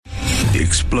The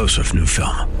explosive new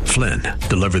film, Flynn,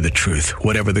 deliver the truth,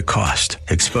 whatever the cost,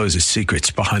 exposes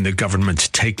secrets behind the government's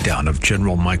takedown of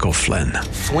General Michael Flynn.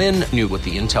 Flynn knew what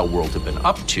the intel world had been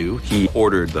up to. He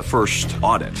ordered the first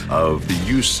audit of the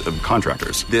use of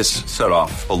contractors. This set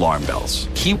off alarm bells.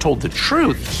 He told the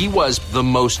truth. He was the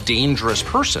most dangerous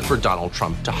person for Donald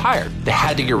Trump to hire. They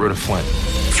had to get rid of Flynn.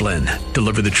 Flynn,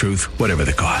 deliver the truth, whatever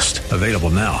the cost. Available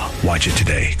now. Watch it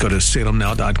today. Go to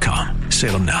salemnow.com.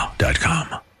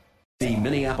 salemnow.com. The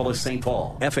Minneapolis-St.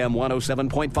 Paul, FM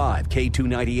 107.5,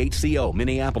 K298CO,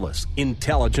 Minneapolis,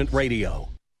 Intelligent Radio.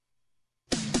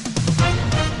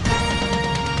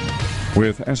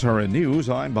 With SRN News,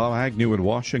 I'm Bob Agnew in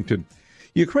Washington.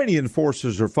 Ukrainian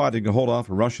forces are fighting to hold off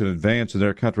a Russian advance in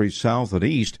their country's south and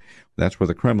east. That's where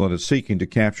the Kremlin is seeking to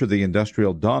capture the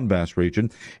industrial Donbass region.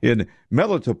 In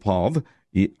Melitopol,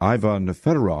 Ivan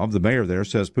Fedorov, the mayor there,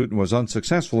 says Putin was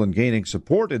unsuccessful in gaining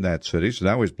support in that city, so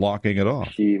now he's blocking it off.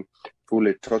 He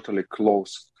totally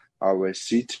closed our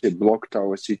city, blocked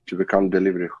our city. We can't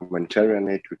deliver humanitarian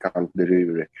aid, we can't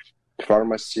deliver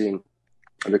pharmacy,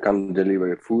 we can't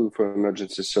deliver food for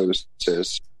emergency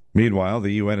services. Meanwhile,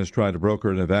 the UN has tried to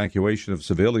broker an evacuation of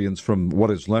civilians from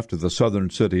what is left of the southern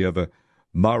city of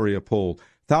Mariupol.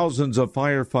 Thousands of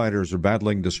firefighters are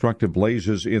battling destructive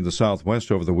blazes in the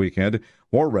southwest over the weekend.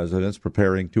 More residents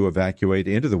preparing to evacuate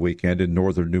into the weekend in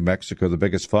northern New Mexico. The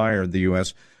biggest fire in the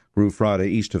U.S. grew Friday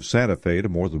east of Santa Fe to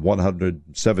more than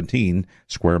 117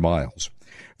 square miles.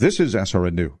 This is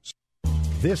SRN News.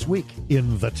 This week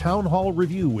in the Town Hall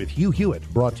Review with Hugh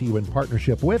Hewitt, brought to you in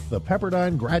partnership with the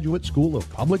Pepperdine Graduate School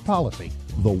of Public Policy.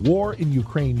 The war in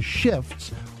Ukraine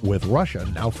shifts, with Russia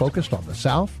now focused on the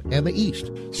south and the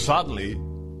east. Suddenly,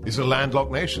 it's a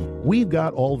landlocked nation. We've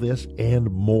got all this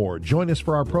and more. Join us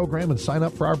for our program and sign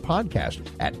up for our podcast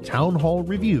at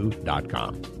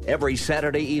townhallreview.com. Every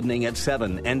Saturday evening at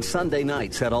 7 and Sunday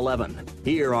nights at 11.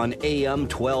 Here on AM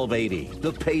 1280,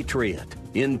 The Patriot.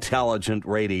 Intelligent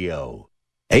Radio.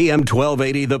 AM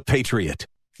 1280, The Patriot.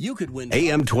 You could win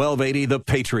AM 1280, The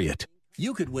Patriot.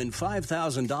 You could win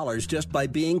 $5,000 just by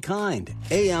being kind.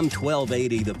 AM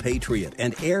 1280, The Patriot,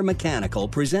 and Air Mechanical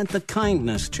present the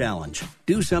Kindness Challenge.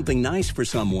 Do something nice for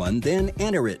someone, then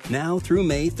enter it now through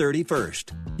May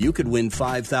 31st. You could win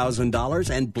 $5,000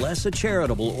 and bless a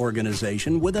charitable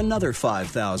organization with another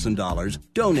 $5,000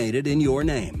 donated in your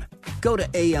name. Go to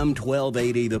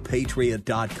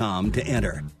am1280thepatriot.com to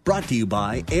enter. Brought to you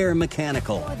by Air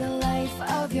Mechanical. For the life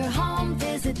of your home,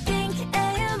 visit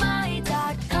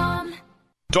thinkami.com.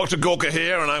 Dr. Gorka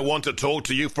here, and I want to talk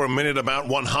to you for a minute about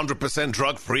 100%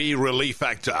 drug-free Relief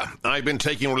Factor. I've been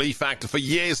taking Relief Factor for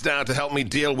years now to help me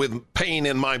deal with pain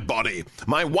in my body.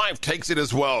 My wife takes it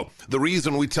as well. The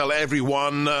reason we tell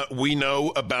everyone we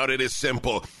know about it is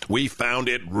simple. We found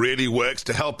it really works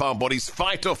to help our bodies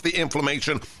fight off the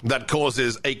inflammation that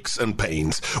causes aches and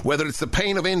pains. Whether it's the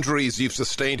pain of injuries you've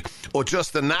sustained or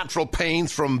just the natural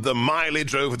pains from the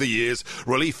mileage over the years,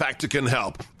 Relief Factor can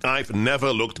help. I've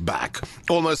never looked back.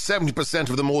 Almost 70%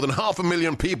 of the more than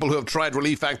 500,000 people who have tried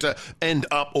Relief Factor end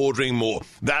up ordering more.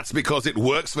 That's because it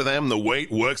works for them the way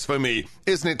it works for me.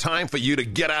 Isn't it time for you to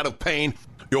get out of pain?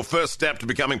 Your first step to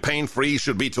becoming pain-free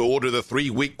should be to order the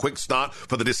 3-week quick start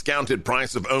for the discounted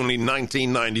price of only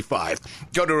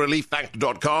 $19.95. Go to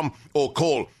ReliefFactor.com or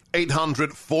call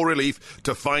 800-4RELIEF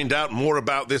to find out more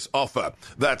about this offer.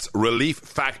 That's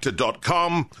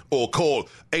ReliefFactor.com or call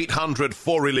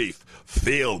 800-4RELIEF.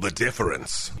 Feel the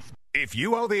difference. If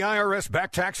you owe the IRS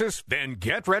back taxes, then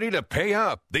get ready to pay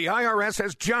up. The IRS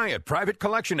has giant private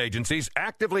collection agencies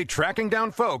actively tracking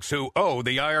down folks who owe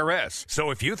the IRS.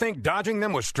 So if you think dodging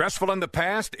them was stressful in the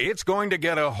past, it's going to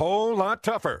get a whole lot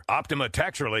tougher. Optima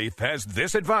Tax Relief has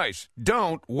this advice.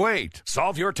 Don't wait.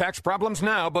 Solve your tax problems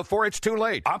now before it's too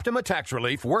late. Optima Tax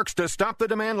Relief works to stop the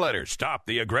demand letters, stop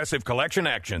the aggressive collection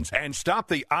actions, and stop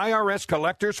the IRS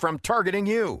collectors from targeting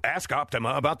you. Ask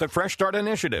Optima about the Fresh Start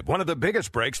Initiative, one of the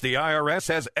biggest breaks the IRS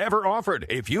has ever offered.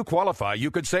 If you qualify, you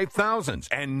could save thousands,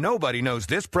 and nobody knows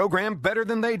this program better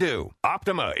than they do.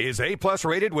 Optima is A+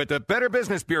 rated with the Better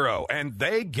Business Bureau, and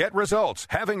they get results,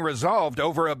 having resolved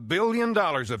over $1 billion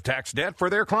of tax debt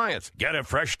for their clients. Get a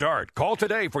fresh start. Call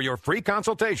today for your free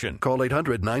consultation. Call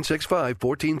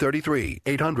 800-965-1433.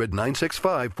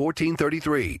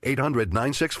 800-965-1433.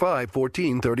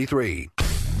 800-965-1433.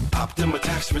 Optima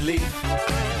Tax Relief.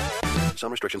 Some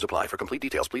restrictions apply. For complete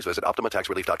details, please visit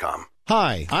OptimaTaxRelief.com.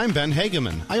 Hi, I'm Ben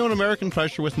Hageman. I own American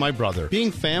Pressure with my brother. Being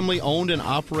family-owned and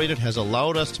operated has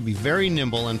allowed us to be very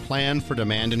nimble and plan for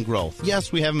demand and growth.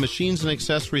 Yes, we have machines and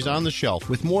accessories on the shelf,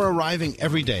 with more arriving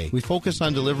every day. We focus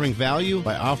on delivering value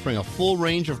by offering a full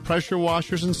range of pressure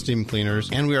washers and steam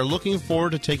cleaners, and we are looking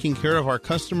forward to taking care of our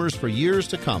customers for years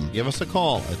to come. Give us a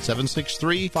call at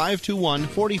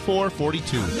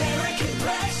 763-521-4442. American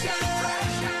Pressure.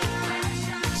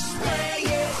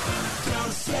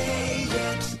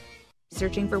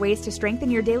 Searching for ways to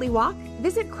strengthen your daily walk?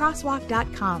 Visit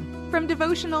crosswalk.com. From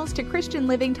devotionals to Christian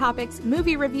living topics,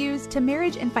 movie reviews to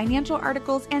marriage and financial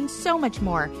articles, and so much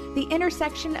more. The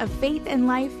intersection of faith and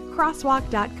life,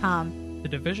 crosswalk.com. The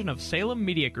division of Salem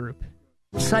Media Group.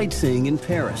 Sightseeing in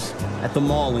Paris, at the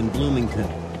mall in Bloomington,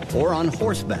 or on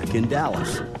horseback in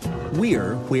Dallas.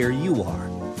 We're where you are.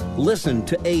 Listen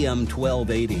to AM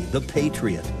 1280, The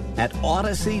Patriot, at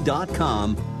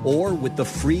Odyssey.com or with the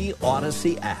free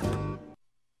Odyssey app.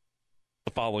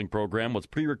 The following program was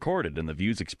pre-recorded, and the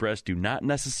views expressed do not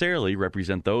necessarily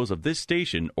represent those of this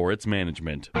station or its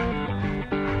management.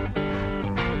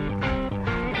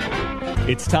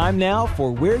 It's time now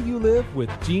for Where You Live with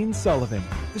Gene Sullivan,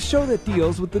 the show that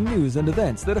deals with the news and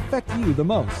events that affect you the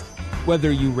most.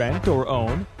 Whether you rent or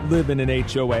own, live in an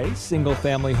HOA,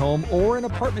 single-family home, or an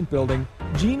apartment building,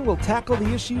 Gene will tackle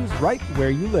the issues right where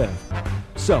you live.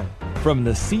 So, from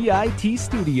the CIT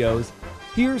studios,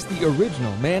 here's the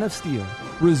original Man of Steel,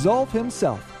 Resolve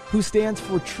himself, who stands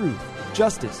for truth,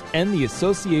 justice, and the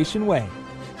association way.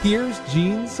 Here's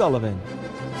Gene Sullivan.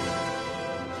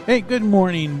 Hey, good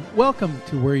morning. Welcome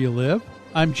to Where You Live.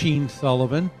 I'm Gene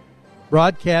Sullivan,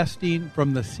 broadcasting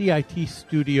from the CIT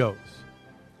studios.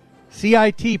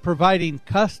 CIT providing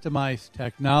customized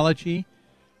technology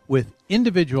with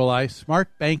individualized smart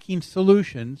banking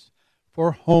solutions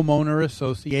for homeowner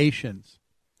associations.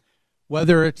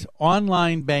 Whether it's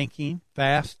online banking,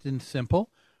 fast and simple,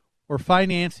 or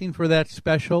financing for that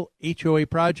special HOA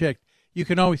project, you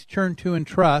can always turn to and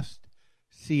trust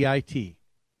CIT.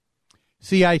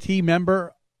 CIT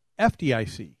member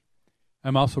FDIC.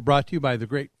 I'm also brought to you by the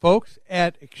great folks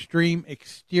at Extreme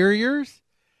Exteriors.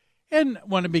 And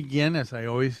want to begin, as I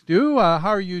always do, how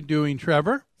are you doing,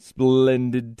 Trevor?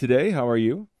 Splendid today. How are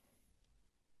you?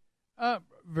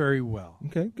 Very well.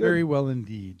 Okay, good. Very well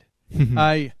indeed.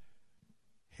 I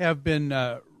have been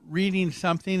reading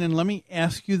something, and let me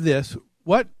ask you this.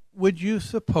 What would you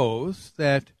suppose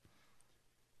that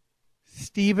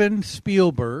Steven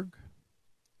Spielberg,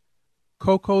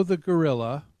 Coco the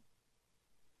Gorilla,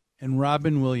 and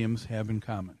Robin Williams have in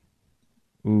common?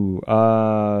 Ooh,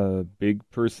 big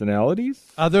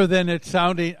personalities? Other than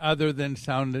sounding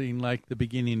like the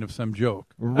beginning of some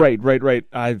joke. Right.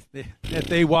 That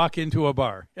they walk into a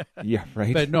bar. Yeah,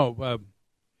 right. But no,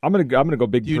 I'm gonna go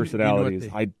big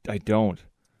personalities. I don't.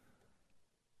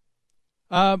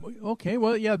 Okay.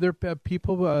 Well, yeah, they're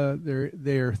people.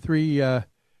 They're three. I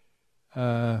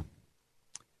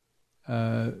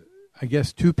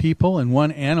guess two people and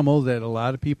one animal that a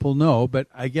lot of people know. But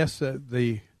I guess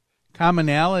the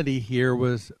commonality here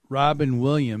was Robin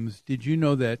Williams. Did you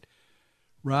know that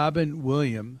Robin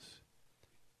Williams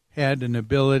had an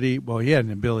ability? Well, he had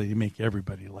an ability to make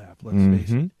everybody laugh. Let's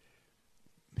face it.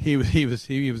 He was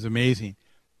amazing,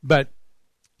 but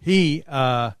he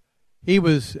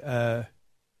was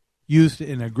used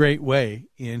in a great way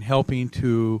in helping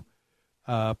to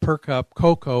perk up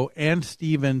Coco and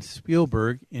Steven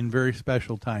Spielberg in very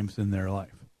special times in their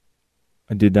life.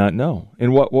 I did not know.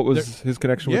 And what was his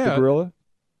connection with the gorilla?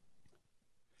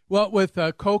 Well, with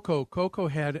Coco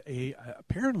had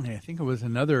apparently I think it was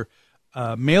another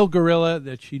male gorilla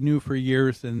that she knew for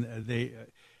years, and they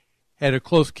had a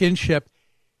close kinship.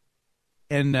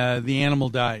 And the animal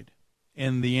died,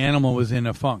 and the animal was in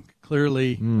a funk,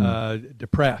 clearly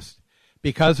depressed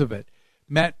because of it.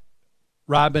 Met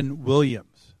Robin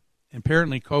Williams.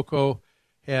 Apparently, Coco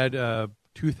had a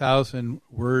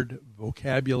 2,000-word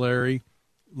vocabulary,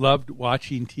 loved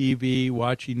watching TV,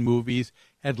 watching movies,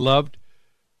 had loved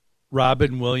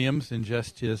Robin Williams and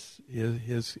just his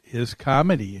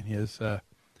comedy and his, a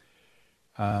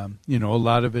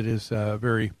lot of it is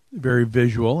very, very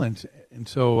visual, and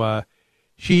so.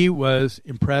 She was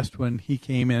impressed when he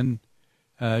came in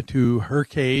to her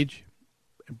cage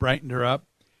and brightened her up.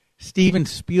 Steven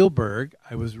Spielberg,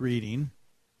 I was reading,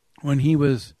 when he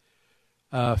was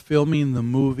filming the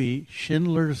movie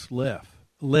Schindler's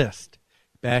List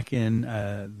back in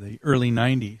the early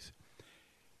 90s.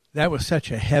 That was such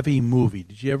a heavy movie.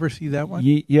 Did you ever see that one?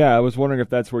 Yeah, I was wondering if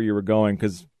that's where you were going,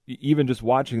 because even just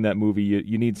watching that movie,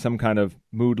 you need some kind of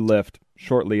mood lift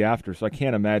shortly after. So I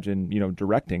can't imagine,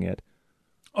 directing it.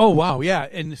 Oh, wow, yeah.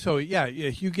 And so,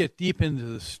 you get deep into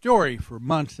the story for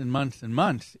months and months and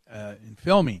months in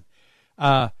filming.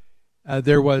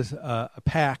 There was a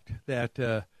pact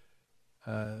that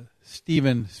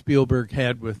Steven Spielberg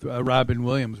had with Robin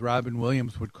Williams. Robin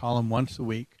Williams would call him once a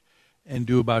week and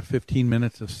do about 15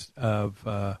 minutes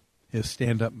of his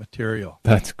stand-up material.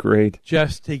 That's great.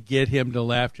 Just to get him to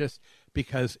laugh, just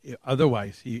because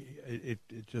otherwise it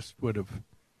just would have...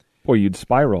 Boy, you'd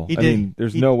spiral.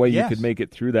 There's no way you could make it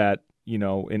through that,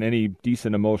 in any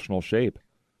decent emotional shape.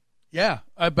 Yeah,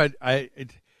 but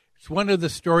it's one of the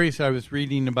stories I was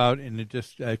reading about, and it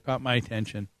just caught my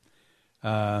attention.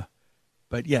 But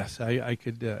yes, I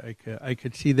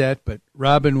could see that. But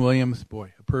Robin Williams,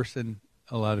 boy, a person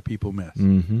a lot of people miss.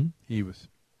 Mm-hmm. He was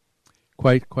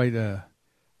quite the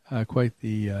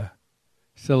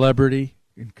celebrity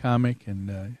and comic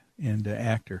and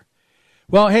actor.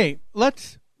 Well, hey,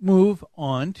 let's move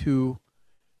on to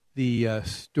the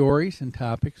stories and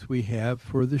topics we have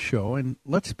for the show. And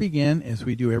let's begin, as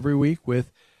we do every week,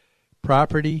 with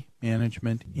property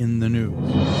management in the news.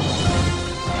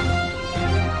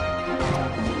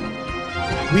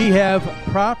 We have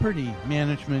property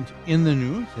management in the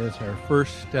news as our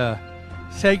first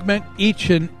segment each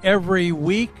and every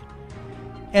week.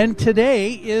 And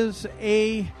today is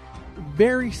a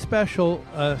very special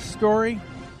story.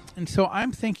 And so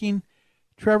I'm thinking,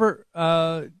 Trevor,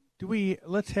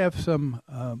 let's have some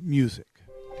music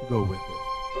to go with it.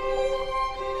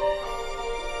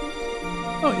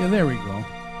 Oh, yeah, there we go.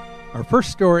 Our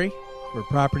first story for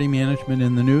property management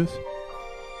in the news.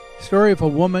 Story of a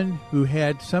woman who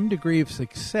had some degree of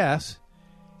success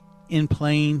in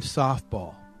playing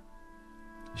softball.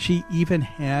 She even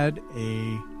had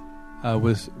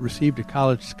received a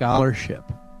college scholarship.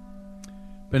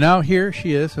 But now here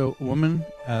she is, a woman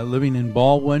living in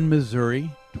Baldwin, Missouri,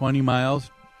 20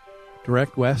 miles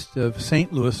direct west of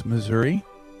St. Louis, Missouri.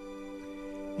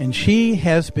 And she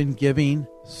has been giving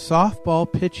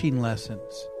softball pitching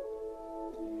lessons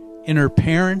in her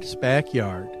parents'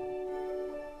 backyard.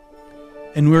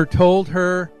 And we're told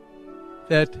her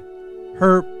that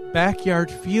her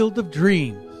backyard field of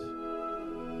dreams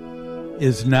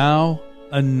is now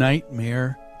a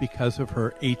nightmare because of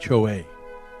her HOA.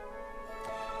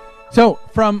 So,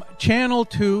 from Channel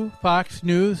 2 Fox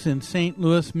News in St.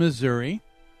 Louis, Missouri,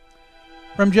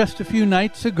 from just a few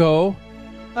nights ago,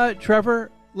 Trevor,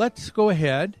 let's go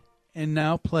ahead and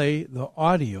now play the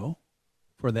audio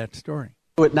for that story.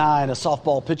 At 9, a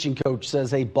softball pitching coach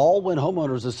says a Baldwin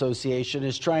Homeowners Association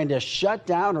is trying to shut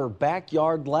down her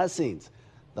backyard lessons.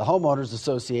 The Homeowners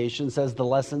Association says the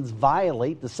lessons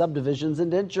violate the subdivision's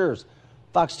indentures.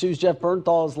 Fox 2's Jeff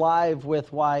Bernthal is live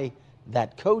with why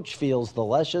that coach feels the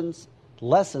lessons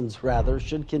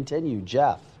should continue.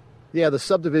 Jeff. Yeah, the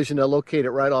subdivision located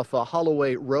right off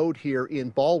Holloway Road here in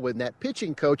Baldwin. That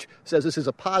pitching coach says this is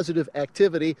a positive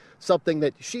activity, something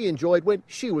that she enjoyed when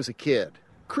she was a kid.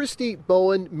 Christy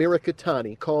Bowen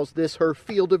Mirikatani calls this her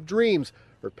field of dreams.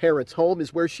 Her parents' home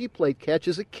is where she played catch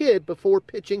as a kid before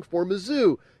pitching for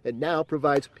Mizzou, and now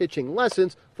provides pitching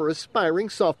lessons for aspiring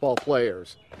softball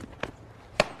players.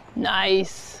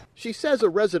 Nice. She says a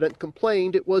resident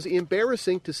complained it was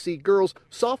embarrassing to see girls'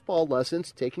 softball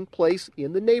lessons taking place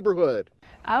in the neighborhood.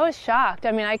 I was shocked.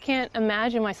 I can't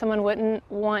imagine why someone wouldn't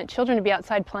want children to be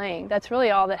outside playing. That's really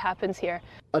all that happens here.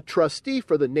 A trustee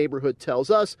for the neighborhood tells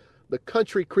us the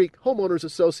Country Creek Homeowners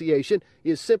Association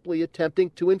is simply attempting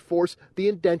to enforce the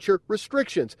indenture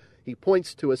restrictions. He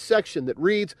points to a section that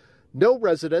reads, "No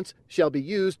residence shall be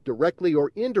used directly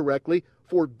or indirectly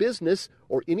for business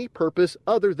or any purpose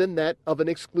other than that of an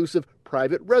exclusive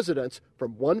private residence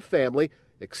from one family,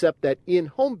 except that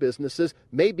in-home businesses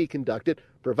may be conducted,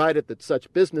 provided that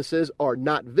such businesses are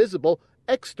not visible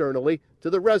externally to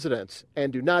the residents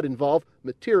and do not involve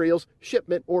materials,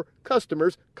 shipment, or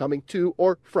customers coming to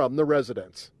or from the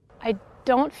residence." I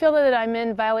don't feel that I'm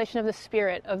in violation of the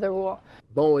spirit of the rule.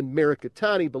 Bowen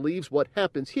Mirikatani believes what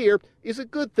happens here is a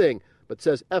good thing, but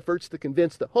says efforts to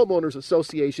convince the Homeowners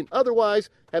Association otherwise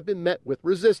have been met with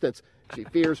resistance. She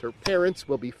fears her parents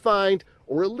will be fined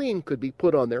or a lien could be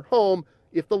put on their home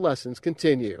if the lessons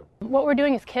continue. What we're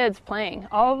doing is kids playing.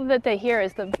 All that they hear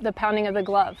is the pounding of the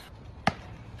glove.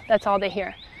 That's all they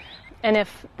hear. And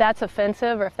if that's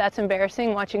offensive or if that's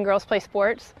embarrassing, watching girls play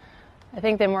sports, I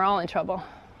think then we're all in trouble.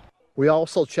 We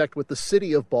also checked with the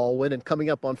city of Baldwin, and coming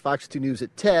up on Fox 2 News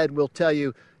at 10, we'll tell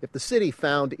you if the city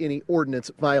found any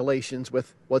ordinance violations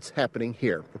with what's happening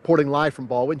here. Reporting live from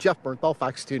Baldwin, Jeff Bernthal,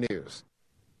 Fox 2 News.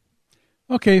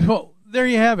 Okay, well, there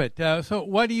you have it. So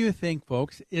what do you think,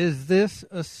 folks? Is this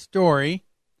a story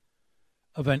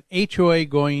of an HOA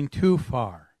going too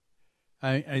far?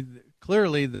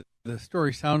 Clearly, the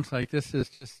story sounds like this is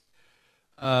just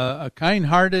a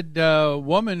kind-hearted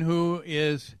woman who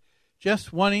is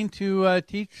just wanting to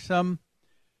teach some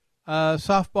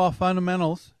softball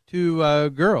fundamentals to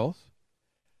girls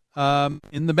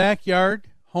in the backyard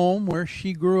home where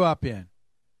she grew up in.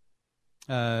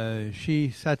 She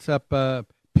sets up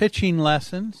pitching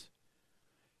lessons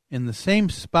in the same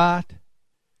spot.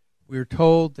 We're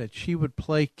told that she would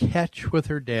play catch with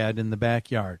her dad in the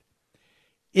backyard.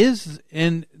 She's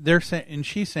saying,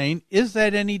 is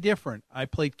that any different? I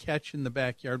played catch in the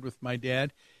backyard with my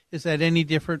dad. Is that any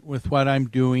different with what I'm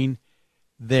doing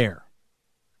there?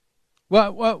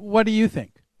 What do you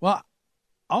think? Well,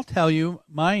 I'll tell you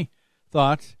my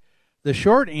thoughts. The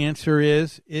short answer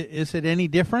is it any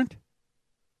different?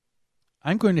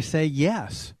 I'm going to say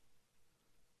yes.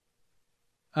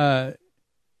 And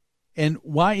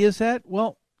why is that?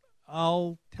 Well,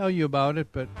 I'll tell you about it,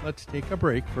 but let's take a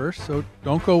break first. So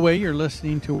don't go away. You're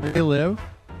listening to Where You Live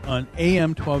on AM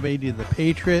 1280 The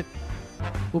Patriot.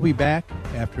 We'll be back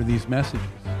after these messages.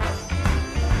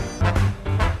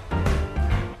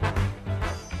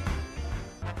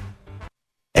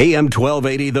 AM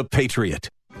 1280 The Patriot.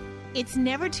 It's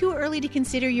never too early to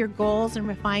consider your goals and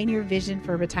refine your vision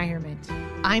for retirement.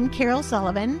 I'm Carol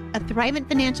Sullivan, a Thrivent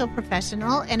financial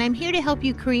professional, and I'm here to help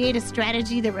you create a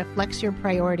strategy that reflects your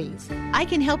priorities. I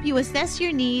can help you assess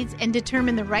your needs and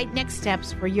determine the right next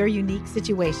steps for your unique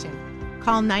situation.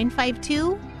 Call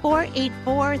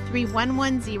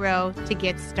 952-484-3110 to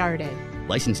get started.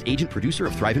 Licensed agent producer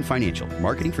of Thrivent Financial.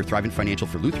 Marketing for Thrivent Financial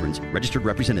for Lutherans. Registered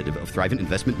representative of Thrivent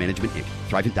Investment Management, Inc.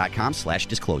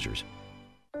 Thrivent.com/disclosures.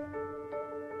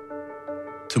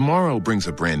 Tomorrow brings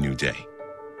a brand new day.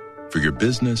 For your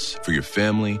business, for your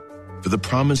family, for the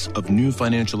promise of new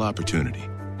financial opportunity.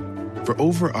 For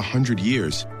over 100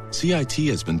 years, CIT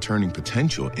has been turning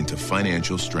potential into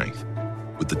financial strength.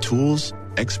 With the tools,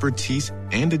 expertise,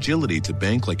 and agility to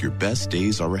bank like your best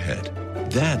days are ahead.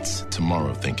 That's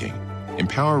tomorrow thinking.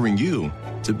 Empowering you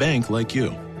to bank like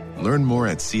you. Learn more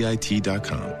at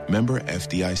CIT.com. Member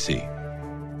FDIC.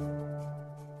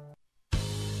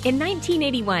 In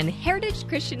 1981, Heritage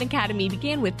Christian Academy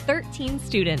began with 13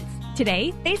 students.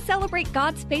 Today, they celebrate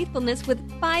God's faithfulness with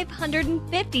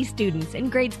 550 students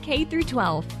in grades K through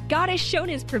 12. God has shown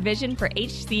His provision for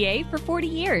HCA for 40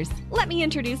 years. Let me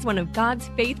introduce one of God's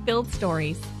faith-filled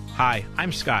stories. Hi,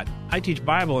 I'm Scott. I teach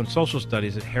Bible and social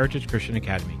studies at Heritage Christian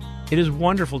Academy. It is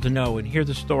wonderful to know and hear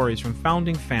the stories from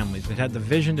founding families that had the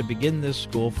vision to begin this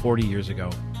school 40 years ago.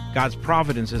 God's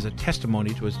providence is a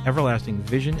testimony to His everlasting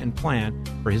vision and plan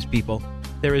for His people.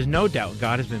 There is no doubt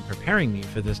God has been preparing me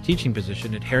for this teaching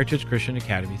position at Heritage Christian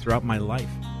Academy throughout my life.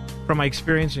 From my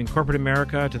experience in corporate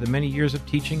America to the many years of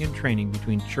teaching and training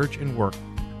between church and work,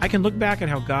 I can look back at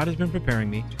how God has been preparing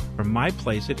me for my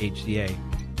place at HCA.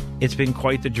 It's been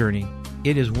quite the journey.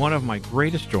 It is one of my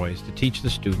greatest joys to teach the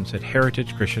students at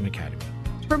Heritage Christian Academy.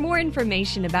 For more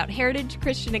information about Heritage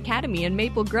Christian Academy in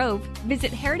Maple Grove,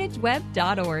 visit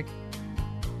heritageweb.org.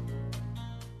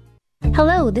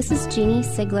 Hello, this is Jeannie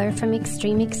Sigler from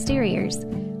Extreme Exteriors.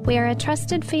 We are a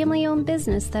trusted family-owned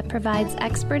business that provides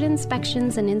expert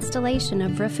inspections and installation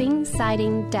of roofing,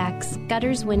 siding, decks,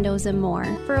 gutters, windows, and more.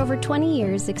 For over 20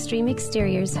 years, Extreme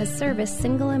Exteriors has serviced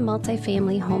single and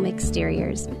multifamily home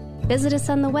exteriors. Visit us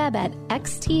on the web at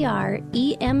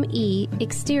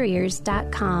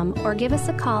xtremeexteriors.com or give us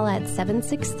a call at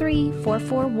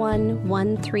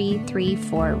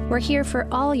 763-441-1334. We're here for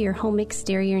all your home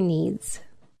exterior needs.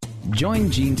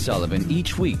 Join Gene Sullivan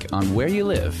each week on Where You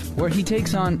Live, where he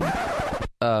takes on...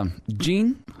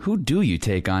 Gene, who do you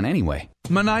take on anyway?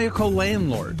 Maniacal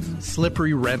landlords,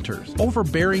 slippery renters,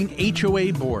 overbearing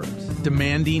HOA boards,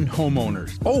 demanding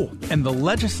homeowners. Oh, and the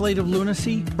legislative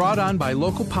lunacy brought on by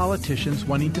local politicians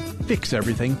wanting to fix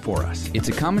everything for us. It's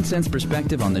a common sense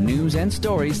perspective on the news and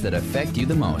stories that affect you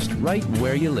the most, right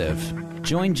where you live.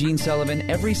 Join Gene Sullivan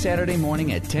every Saturday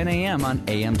morning at 10 a.m. on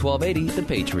AM 1280, The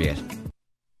Patriot.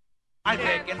 I'm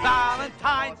picking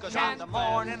Valentine, cause on the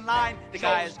morning line, the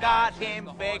guy's got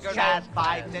him figured as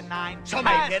 5 to 9. So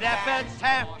make it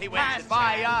F-N-F, he wins it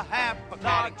by a half,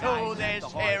 according to this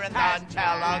here in the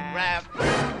Telegraph.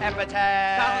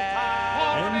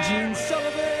 Epitaph. And Gene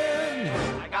Sullivan.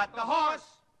 I got the horse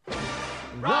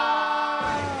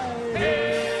right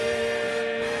here.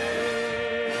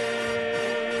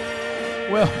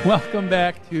 Well, welcome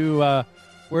back to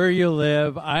Where You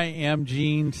Live. I am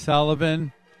Gene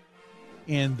Sullivan.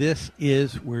 And this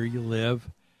is Where You Live,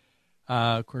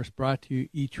 of course, brought to you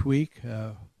each week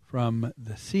from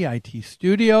the CIT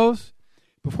studios.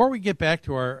 before we get back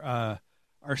to our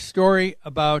story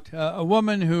about a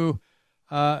woman who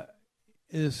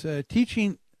is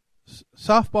teaching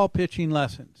softball pitching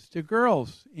lessons to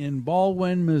girls in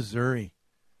Baldwin, Missouri,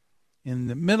 in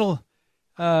the middle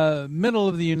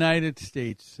of the United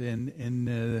States,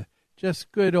 in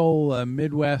just good old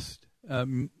Midwest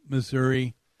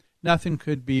Missouri. Nothing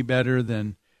could be better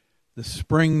than the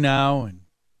spring now and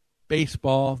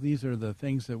baseball. These are the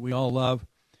things that we all love.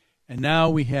 And now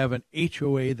we have an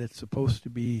HOA that's supposed to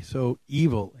be so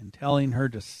evil and telling her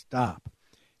to stop.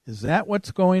 Is that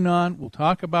what's going on? We'll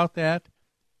talk about that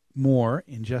more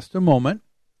in just a moment.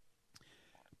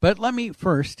 But let me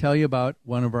first tell you about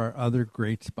one of our other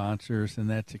great sponsors, and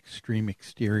that's Extreme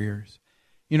Exteriors.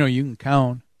 You know, you can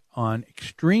count on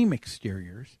Extreme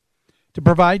Exteriors to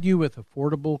provide you with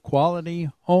affordable, quality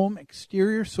home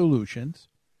exterior solutions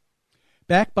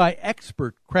backed by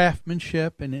expert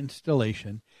craftsmanship and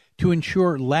installation to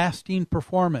ensure lasting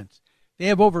performance. They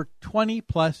have over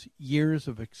 20-plus years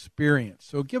of experience.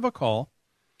 So give a call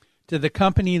to the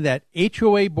company that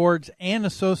HOA boards and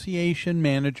association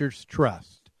managers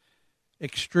trust.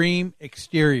 Extreme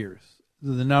Exteriors.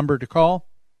 The number to call,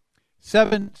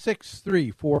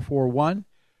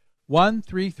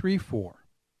 763-441-1334.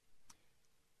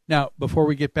 Now, before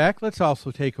we get back, let's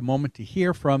also take a moment to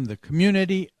hear from the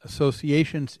Community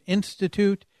Associations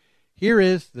Institute. Here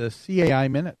is the CAI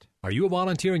Minute. Are you a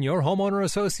volunteer in your homeowner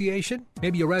association?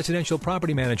 Maybe a residential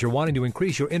property manager wanting to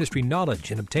increase your industry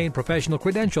knowledge and obtain professional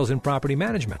credentials in property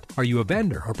management. Are you a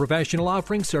vendor or professional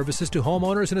offering services to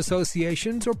homeowners and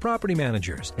associations or property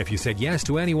managers? If you said yes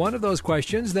to any one of those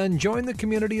questions, then join the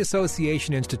Community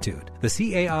Association Institute. The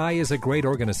CAI is a great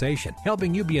organization,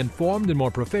 helping you be informed and more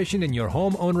proficient in your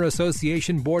homeowner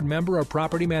association board member or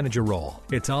property manager role.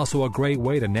 It's also a great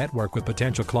way to network with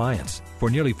potential clients.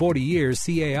 For nearly 40 years,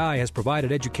 CAI has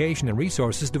provided education and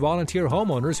resources to volunteer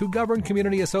homeowners who govern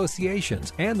community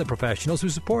associations and the professionals who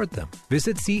support them.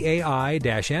 Visit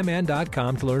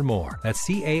CAI-MN.com to learn more. That's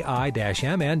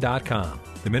CAI-MN.com.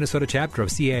 The Minnesota chapter of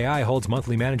CAI holds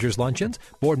monthly managers' luncheons,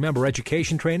 board member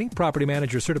education training, property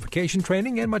manager certification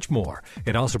training, and much more.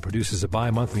 It also produces a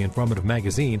bi-monthly informative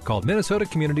magazine called Minnesota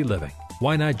Community Living.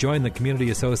 Why not join the Community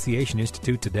Association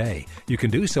Institute today? You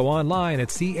can do so online at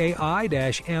CAI-MN.com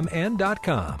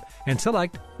and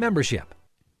select membership.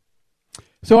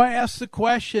 So I asked the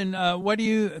question, what do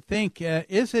you think?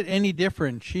 Is it any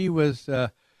different? She was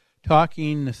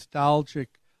talking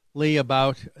nostalgically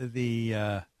about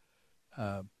the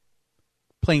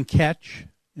playing catch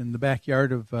in the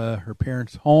backyard of her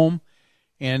parents' home.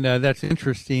 And that's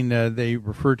interesting. They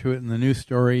refer to it in the news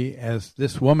story as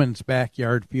this woman's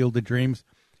backyard, Field of Dreams.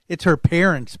 It's her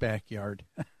parents' backyard.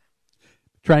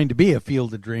 Trying to be a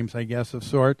Field of Dreams, I guess, of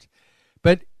sorts.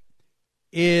 But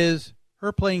is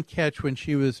her playing catch when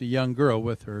she was a young girl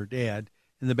with her dad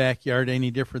in the backyard any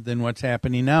different than what's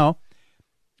happening now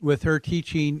with her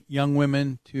teaching young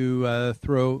women to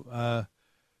throw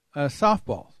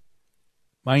softballs?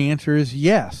 My answer is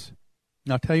yes.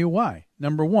 And I'll tell you why.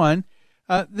 Number one,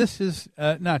 this is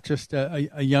not just a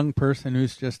young person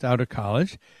who's just out of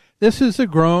college. This is a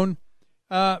grown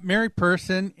married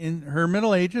person in her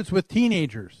middle ages with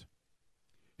teenagers.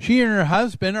 She and her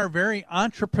husband are very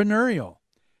entrepreneurial.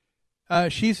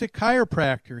 She's a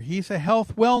chiropractor. He's a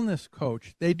health wellness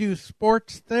coach. They do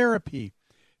sports therapy.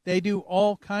 They do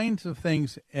all kinds of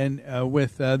things and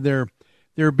with their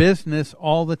business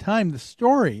all the time. The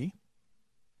story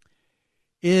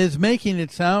is making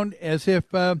it sound as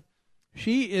if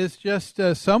she is just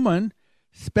someone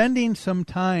spending some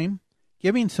time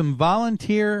giving some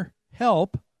volunteer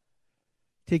help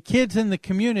to kids in the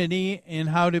community in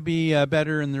how to be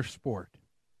better in their sport.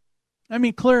 I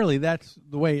mean, clearly that's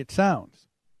the way it sounds.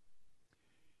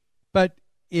 But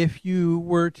if you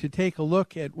were to take a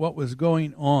look at what was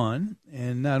going on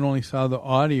and not only saw the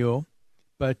audio,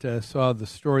 but saw the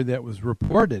story that was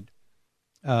reported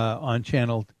on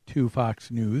Channel 2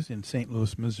 Fox News in St.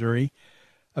 Louis, Missouri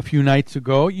a few nights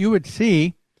ago, you would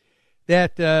see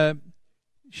that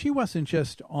she wasn't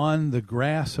just on the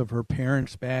grass of her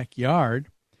parents' backyard.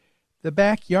 The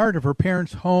backyard of her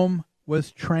parents' home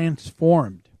was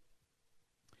transformed.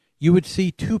 You would see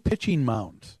 2 pitching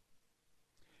mounds,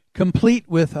 complete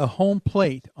with a home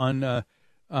plate on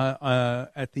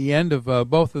at the end of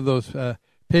both of those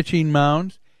pitching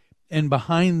mounds, and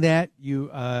behind that,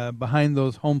 behind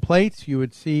those home plates, you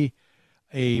would see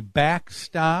a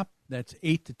backstop that's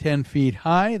 8 to 10 feet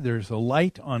high. There's a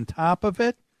light on top of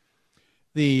it.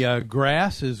 The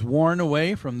grass is worn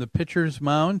away from the pitcher's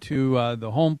mound to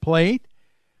the home plate.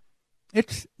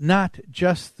 It's not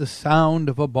just the sound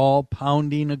of a ball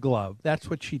pounding a glove. That's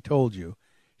what she told you.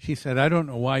 She said, I don't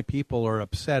know why people are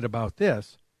upset about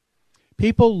this.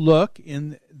 People look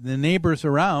in the neighbors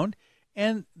around,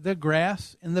 and the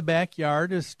grass in the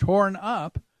backyard is torn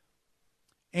up,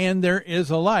 and there is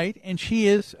a light, and she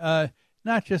is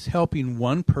not just helping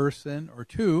one person or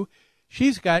two.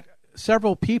 She's got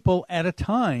several people at a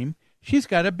time. She's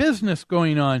got a business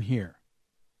going on here.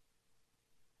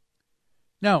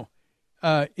 Now,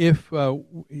 if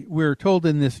we're told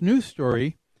in this news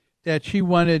story that she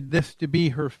wanted this to be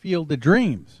her field of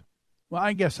dreams, well,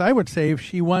 I guess I would say if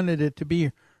she wanted it to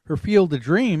be her field of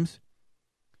dreams,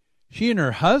 she and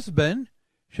her husband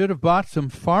should have bought some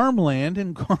farmland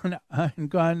and gone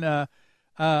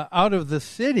out of the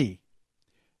city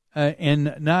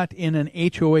and not in an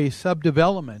HOA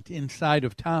subdevelopment inside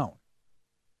of town.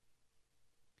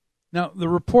 Now, the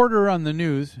reporter on the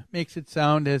news makes it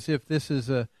sound as if this is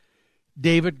a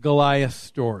David Goliath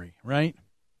story, right?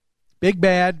 Big,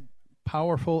 bad,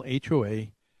 powerful HOA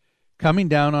coming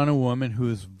down on a woman who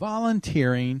is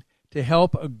volunteering to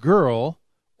help a girl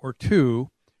or two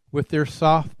with their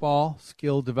softball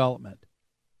skill development.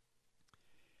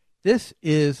 This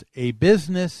is a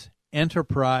business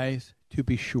enterprise, to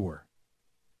be sure.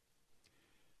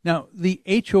 Now, the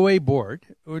HOA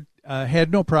board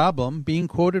had no problem being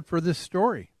quoted for this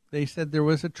story. They said there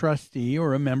was a trustee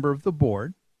or a member of the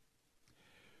board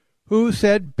who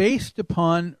said, based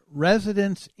upon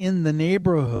residents in the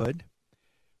neighborhood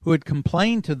who had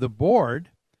complained to the board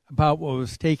about what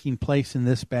was taking place in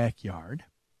this backyard,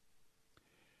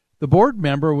 the board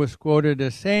member was quoted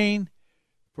as saying,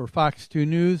 for Fox 2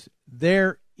 News,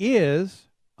 there is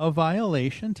a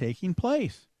violation taking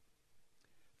place.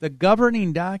 The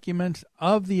governing documents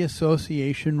of the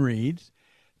association reads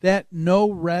that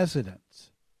no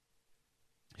residence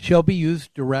shall be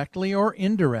used directly or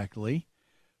indirectly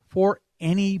for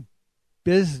any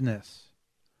business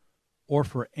or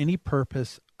for any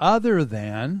purpose other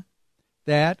than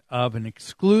that of an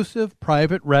exclusive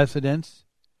private residence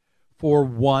for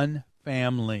one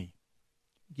family.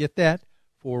 Get that?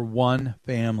 For one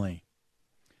family.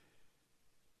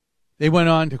 They went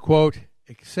on to quote,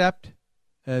 except,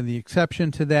 the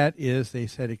exception to that is, they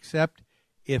said, except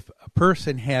if a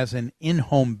person has an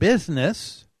in-home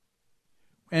business,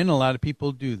 and a lot of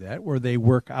people do that, where they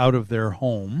work out of their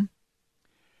home,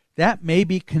 that may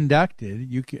be conducted.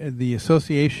 The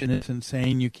association isn't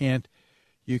saying you can't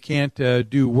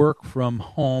do work from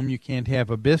home, you can't have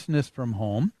a business from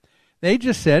home. They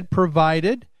just said,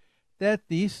 provided that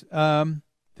these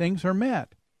things are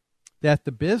met, that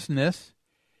the business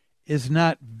is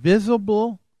not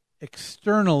visible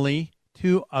externally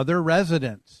to other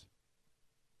residents,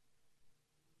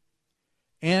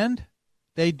 and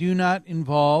they do not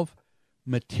involve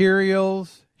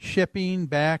materials shipping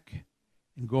back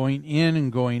and going in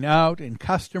and going out, and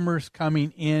customers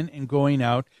coming in and going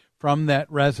out from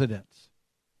that residence.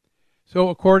 So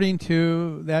according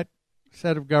to that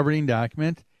set of governing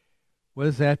documents,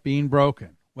 was that being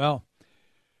broken? Well,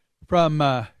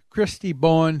 from Christy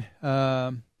Bowen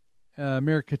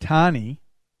Mirkatani,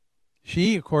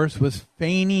 she, of course, was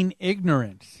feigning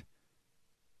ignorance.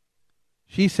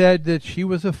 She said that she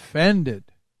was offended.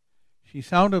 She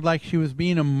sounded like she was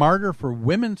being a martyr for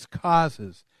women's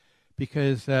causes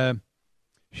because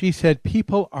she said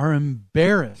people are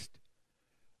embarrassed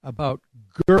about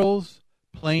girls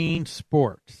playing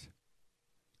sports.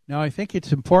 Now, I think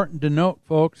it's important to note,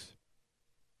 folks,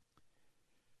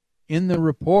 in the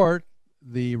report,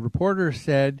 the reporter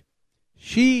said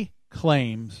she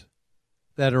claims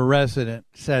that a resident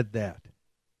said that.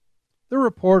 The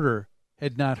reporter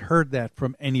had not heard that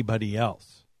from anybody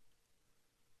else.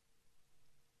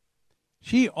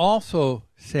 She also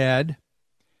said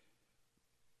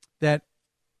that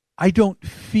I don't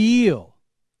feel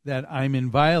that I'm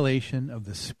in violation of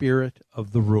the spirit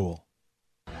of the rule.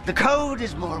 The code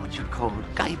is more what you'd call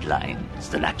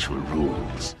guidelines than actual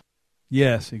rules.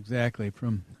 Yes, exactly,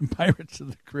 from Pirates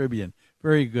of the Caribbean.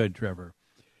 Very good, Trevor.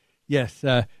 Yes,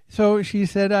 so she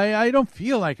said, I don't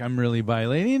feel like I'm really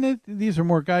violating it. These are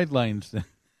more guidelines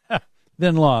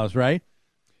than laws, right?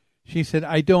 She said,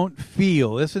 I don't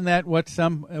feel. Isn't that what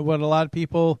a lot of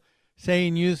people say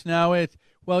and use now? It's,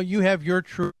 well, you have your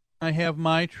truth, I have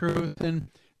my truth, and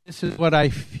this is what I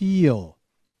feel.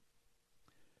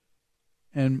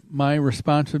 And my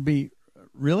response would be,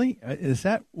 really? Is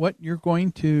that what you're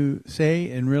going to say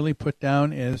and really put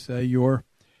down as your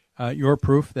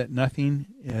proof that nothing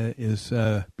is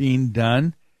being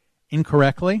done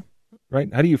incorrectly?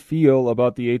 Right. How do you feel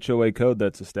about the HOA code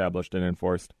that's established and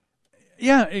enforced?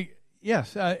 Yeah,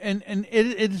 yes, and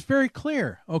it is very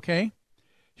clear, okay?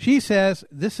 She says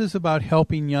this is about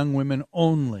helping young women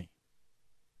only.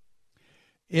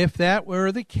 if that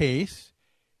were the case,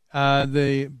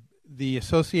 the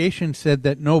association said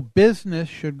that no business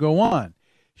should go on.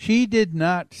 She did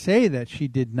not say that she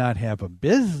did not have a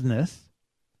business.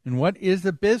 And what is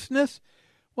a business?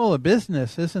 Well, a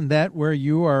business, isn't that where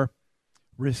you are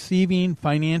receiving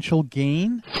financial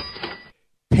gain?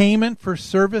 Payment for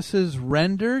services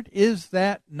rendered, is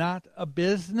that not a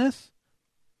business?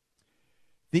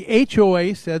 The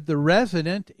HOA said the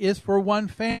resident is for one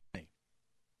family.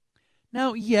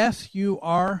 Now, yes, you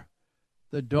are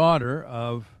the daughter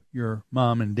of your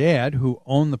mom and dad who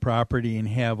own the property and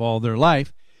have all their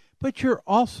life, but you're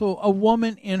also a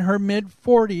woman in her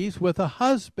mid-40s with a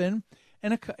husband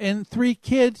and 3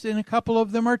 kids, and a couple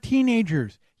of them are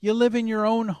teenagers. You live in your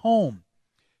own home.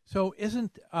 So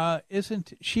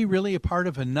isn't she really a part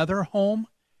of another home,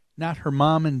 not her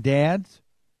mom and dad's?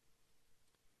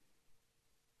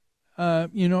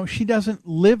 She doesn't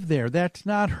live there. That's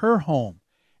not her home.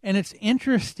 And it's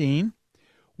interesting.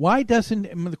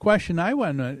 The question I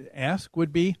want to ask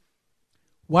would be,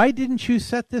 why didn't you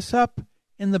set this up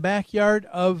in the backyard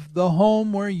of the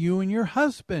home where you and your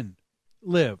husband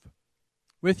live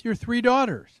with your 3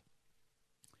 daughters?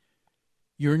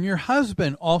 You and your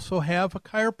husband also have a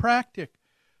chiropractic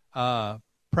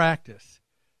practice,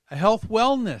 a health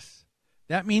wellness.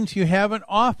 That means you have an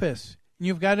office and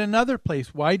you've got another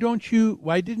place. Why didn't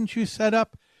you set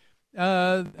up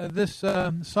this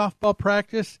softball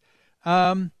practice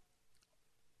on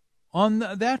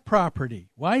that property?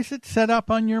 Why is it set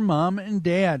up on your mom and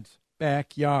dad's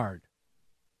backyard?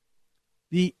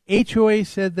 The HOA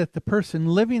said that the person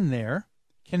living there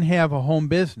can have a home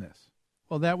business.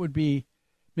 Well, that would be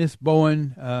Miss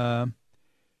Bowen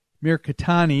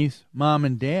Mirkatani's mom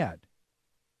and dad.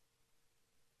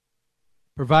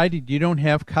 Provided you don't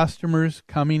have customers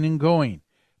coming and going.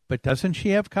 But doesn't she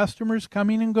have customers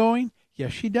coming and going?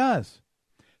 Yes, she does.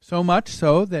 So much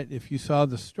so that if you saw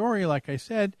the story, like I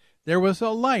said, there was a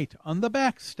light on the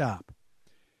backstop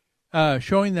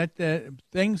showing that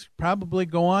things probably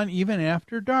go on even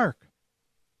after dark.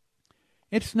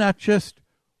 It's not just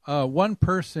one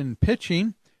person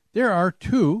pitching. There are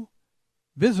 2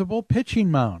 visible pitching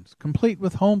mounds, complete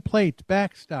with home plates,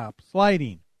 backstop,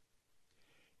 sliding.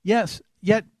 Yes,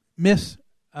 yet Miss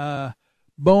Bowen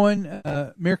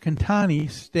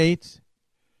Mirkantani states,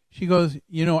 she goes,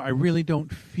 I really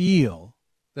don't feel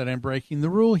that I'm breaking the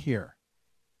rule here.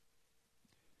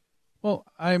 Well,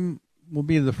 will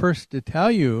be the first to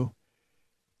tell you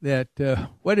that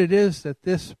what it is that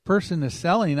this person is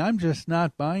selling, I'm just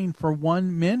not buying for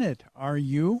 1 minute. Are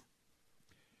you?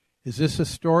 Is this a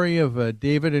story of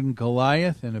David and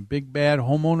Goliath and a big bad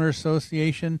homeowner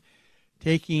association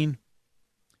taking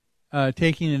an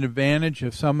advantage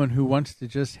of someone who wants to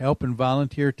just help and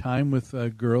volunteer time with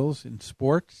girls in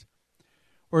sports?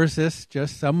 Or is this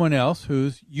just someone else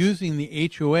who's using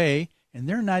the HOA and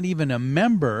they're not even a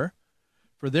member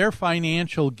for their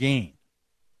financial gain?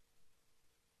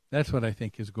 That's what I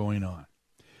think is going on.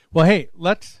 Well, hey,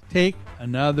 let's take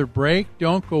another break.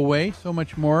 Don't go away. So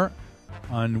much more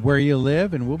on Where You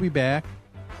Live, and we'll be back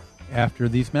after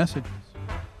these messages.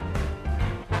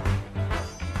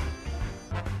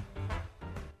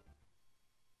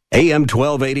 AM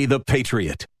 1280, The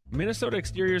Patriot. Minnesota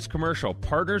Exteriors Commercial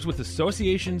partners with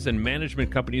associations and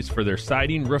management companies for their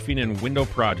siding, roofing, and window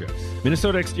projects.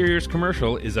 Minnesota Exteriors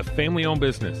Commercial is a family-owned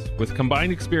business with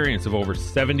combined experience of over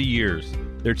 70 years.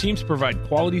 Their teams provide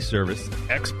quality service,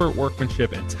 expert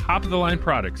workmanship, and top-of-the-line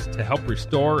products to help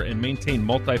restore and maintain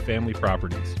multifamily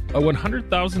properties. A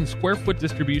 100,000 square foot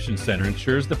distribution center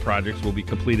ensures the projects will be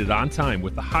completed on time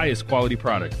with the highest quality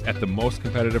products at the most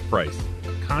competitive price.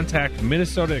 Contact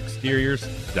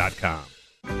MinnesotaExteriors.com.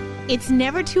 It's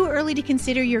never too early to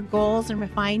consider your goals and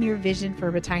refine your vision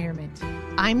for retirement.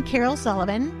 I'm Carol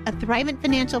Sullivan, a Thrivent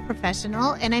financial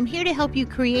professional, and I'm here to help you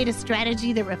create a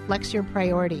strategy that reflects your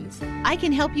priorities. I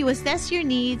can help you assess your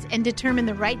needs and determine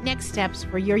the right next steps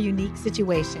for your unique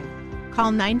situation.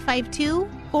 Call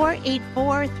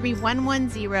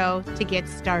 952-484-3110 to get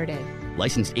started.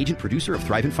 Licensed agent producer of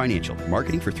Thrivent Financial.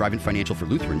 Marketing for Thrivent Financial for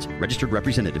Lutherans. Registered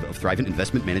representative of Thrivent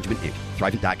Investment Management, Inc.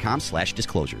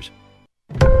 Thrivent.com/disclosures.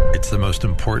 It's the most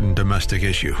important domestic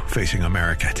issue facing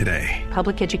America today.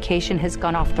 Public education has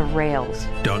gone off the rails.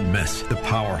 Don't miss the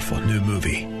powerful new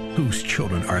movie, Whose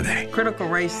Children Are They? Critical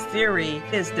race theory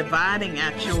is dividing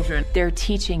our children. They're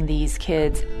teaching these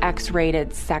kids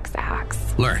X-rated sex acts.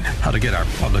 Learn how to get our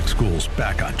public schools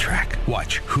back on track.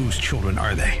 Watch Whose Children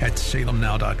Are They at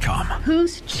salemnow.com.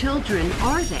 Whose children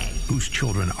are they? Whose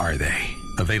Children Are They?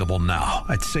 Available now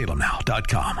at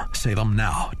salemnow.com.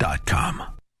 salemnow.com.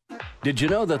 Did you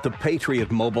know that the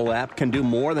Patriot mobile app can do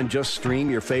more than just stream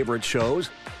your favorite shows?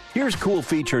 Here's cool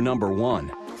feature number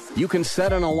 1. You can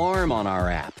set an alarm on our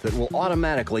app that will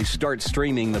automatically start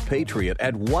streaming The Patriot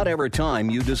at whatever time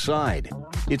you decide.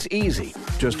 It's easy.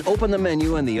 Just open the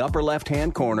menu in the upper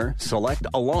left-hand corner, select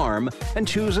Alarm, and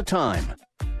choose a time.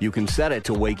 You can set it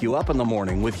to wake you up in the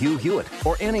morning with Hugh Hewitt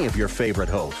or any of your favorite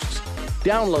hosts.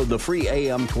 Download the free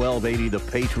AM 1280 The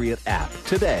Patriot app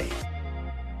today.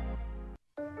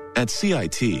 At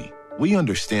CIT, we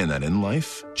understand that in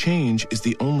life, change is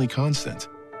the only constant.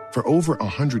 For over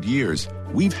 100 years,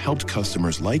 we've helped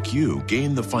customers like you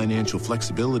gain the financial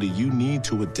flexibility you need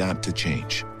to adapt to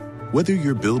change. Whether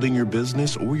you're building your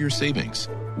business or your savings,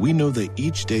 we know that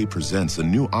each day presents a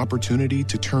new opportunity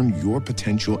to turn your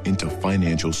potential into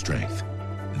financial strength.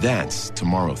 That's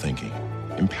tomorrow thinking,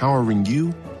 empowering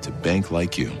you to bank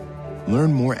like you.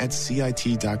 Learn more at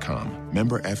CIT.com.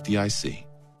 Member FDIC.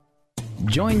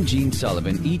 Join Gene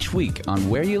Sullivan each week on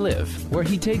Where You Live, where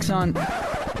he takes on...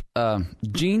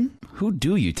 Gene, who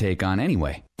do you take on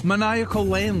anyway? Maniacal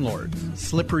landlords,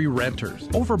 slippery renters,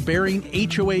 overbearing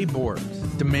HOA boards,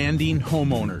 demanding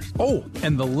homeowners. Oh,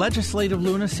 and the legislative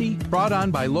lunacy brought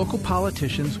on by local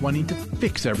politicians wanting to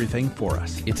fix everything for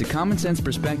us. It's a common sense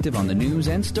perspective on the news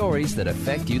and stories that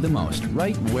affect you the most,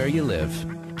 right where you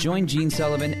live. Join Gene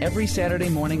Sullivan every Saturday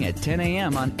morning at 10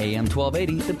 a.m. on AM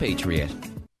 1280, The Patriot.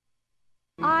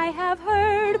 I have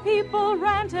heard people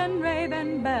rant and rave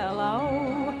and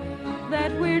bellow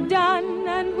that we're done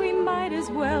and we might as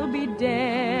well be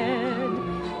dead.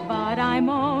 But I'm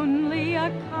only a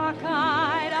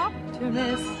cockeyed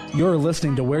optimist. You're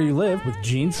listening to Where You Live with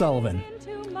Gene Sullivan.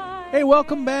 Hey,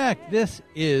 welcome back. This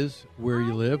is Where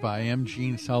You Live. I am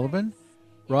Gene Sullivan,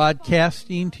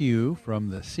 broadcasting to you from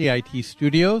the CIT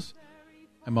studios.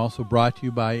 I'm also brought to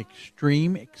you by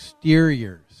Extreme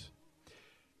Exteriors.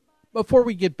 Before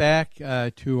we get back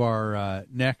to our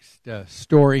next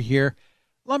story here,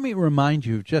 let me remind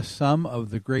you of just some of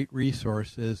the great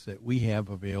resources that we have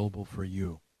available for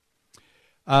you.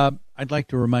 I'd like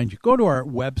to remind you, go to our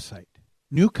website,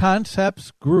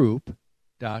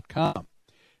 newconceptsgroup.com.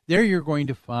 There you're going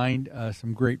to find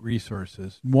some great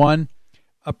resources. One,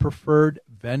 a preferred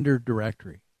vendor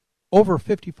directory, over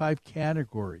 55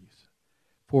 categories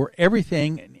for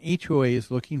everything an HOA is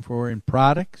looking for in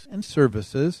products and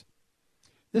services.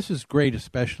 This is great,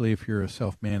 especially if you're a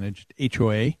self-managed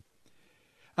HOA.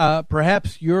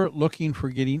 Perhaps you're looking for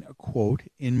getting a quote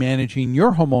in managing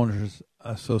your homeowners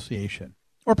association.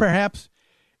 Or perhaps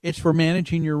it's for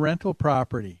managing your rental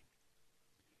property.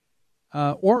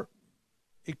 Or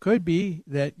it could be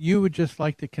that you would just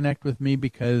like to connect with me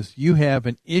because you have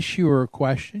an issue or a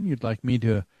question you'd like me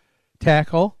to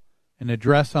tackle and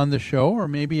address on the show, or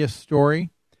maybe a story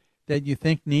that you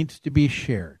think needs to be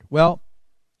shared. Well,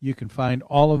 you can find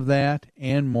all of that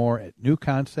and more at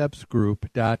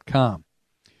newconceptsgroup.com.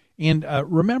 And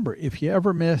remember, if you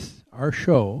ever miss our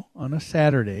show on a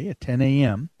Saturday at 10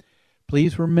 a.m.,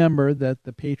 please remember that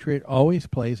the Patriot always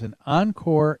plays an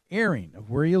encore airing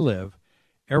of Where You Live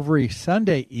every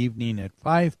Sunday evening at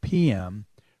 5 p.m.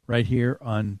 right here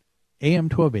on AM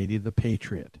 1280, The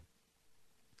Patriot.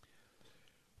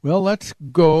 Well, let's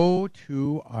go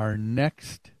to our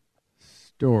next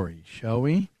story, shall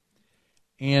we?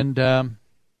 And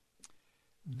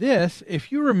this,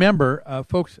 if you remember,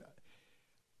 folks,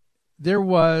 there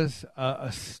was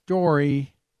a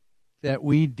story that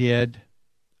we did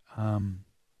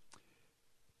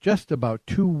just about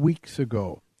 2 weeks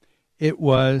ago. It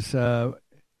was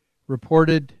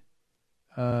reported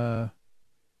that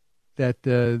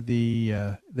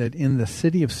that in the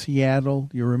city of Seattle,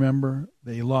 you remember,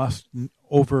 they lost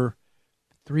over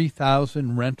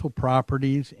 3,000 rental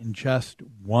properties in just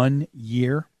 1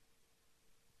 year.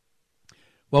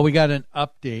 Well, we got an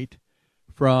update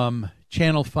from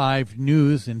Channel 5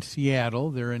 News in Seattle.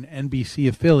 They're an NBC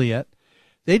affiliate.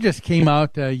 They just came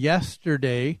out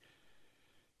yesterday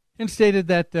and stated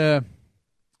that the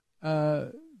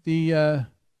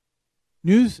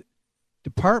news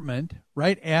department,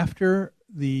 right after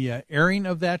the airing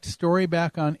of that story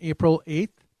back on April 8th,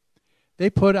 they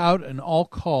put out an all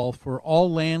call for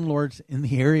all landlords in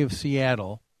the area of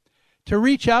Seattle to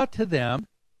reach out to them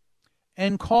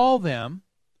and call them,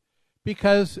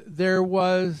 because there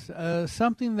was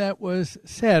something that was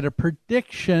said, a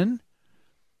prediction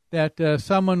that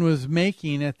someone was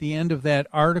making at the end of that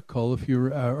article, if you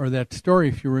or that story,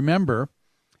 if you remember,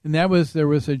 and that was there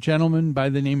was a gentleman by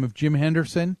the name of Jim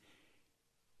Henderson.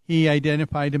 He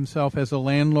identified himself as a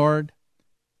landlord,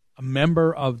 a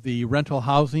member of the Rental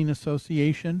Housing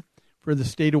Association for the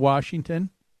state of Washington.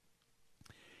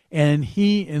 And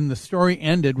the story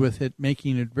ended with it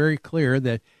making it very clear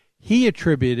that he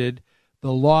attributed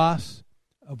the loss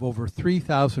of over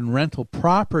 3,000 rental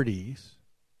properties,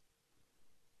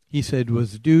 he said,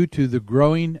 was due to the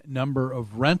growing number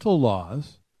of rental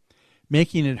laws,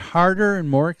 making it harder and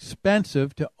more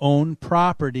expensive to own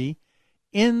property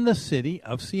in the city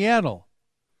of Seattle.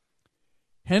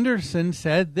 Henderson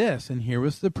said this, and here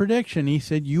was the prediction. He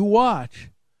said, you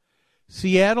watch.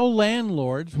 Seattle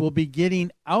landlords will be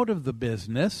getting out of the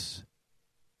business,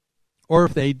 or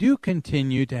if they do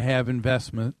continue to have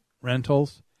investment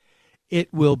rentals,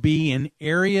 it will be in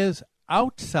areas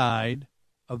outside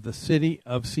of the city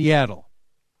of Seattle.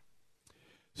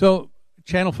 So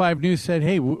Channel 5 News said,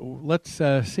 hey, let's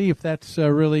see if that's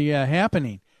really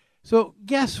happening. So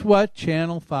guess what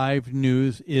Channel 5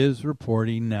 News is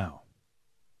reporting now?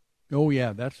 Oh,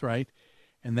 yeah, that's right.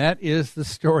 And that is the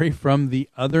story from the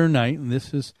other night, and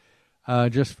this is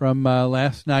just from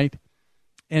last night,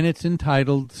 and it's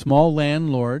entitled, Small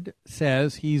Landlord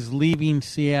Says He's Leaving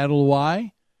Seattle.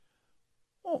 Why?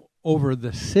 Over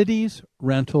the city's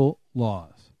rental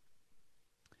laws.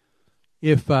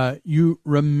 If you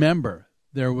remember,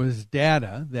 there was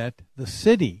data that the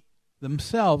city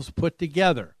themselves put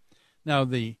together. Now,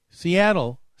 the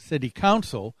Seattle City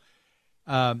Council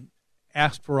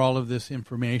asked for all of this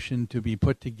information to be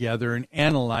put together and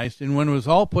analyzed. And when it was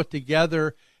all put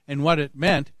together and what it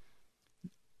meant,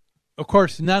 of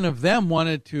course, none of them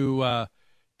wanted to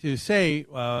say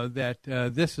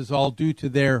that this is all due to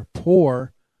their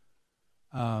poor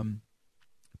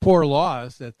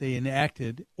laws that they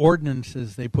enacted,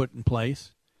 ordinances they put in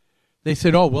place. They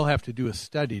said, oh, we'll have to do a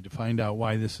study to find out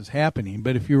why this is happening.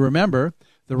 But if you remember,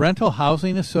 the Rental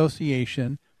Housing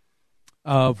Association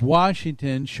of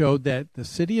Washington showed that the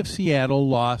city of Seattle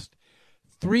lost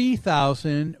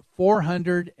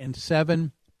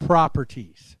 3,407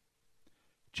 properties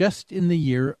just in the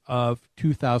year of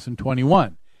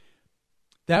 2021.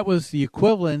 That was the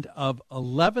equivalent of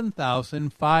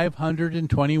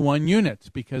 11,521 units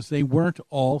because they weren't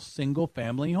all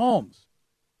single-family homes.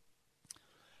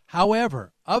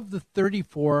 However, of the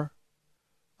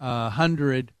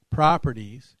 3,400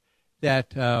 properties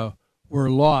that were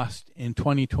lost in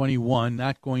 2021,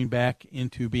 not going back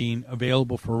into being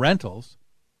available for rentals,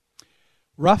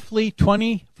 roughly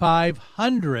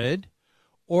 2,500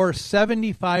 or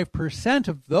 75%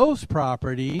 of those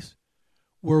properties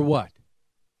were what?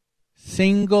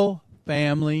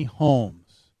 Single-family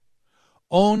homes.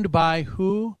 Owned by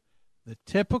who? The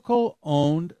typical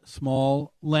owned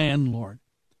small landlord.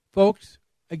 Folks,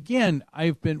 again,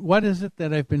 what is it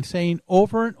that I've been saying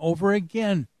over and over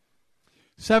again?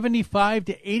 75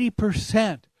 to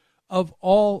 80% of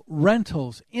all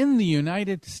rentals in the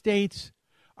United States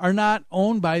are not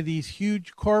owned by these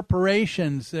huge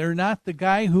corporations. They're not the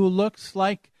guy who looks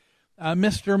like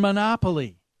Mr.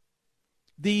 Monopoly.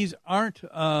 These aren't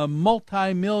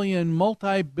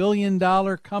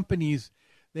multi-billion-dollar companies.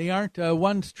 They aren't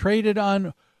ones traded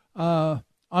on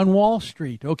Wall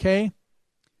Street, okay?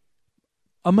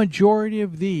 A majority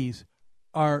of these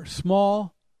are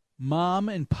small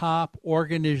mom-and-pop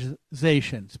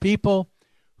organizations, people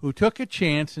who took a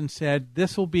chance and said,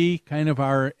 this will be kind of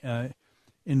our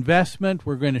investment.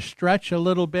 We're going to stretch a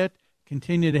little bit,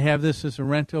 continue to have this as a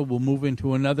rental. We'll move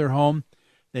into another home.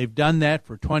 They've done that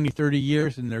for 20, 30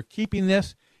 years, and they're keeping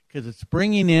this because it's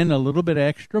bringing in a little bit of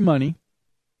extra money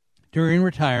during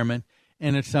retirement,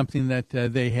 and it's something that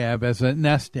they have as a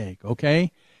nest egg,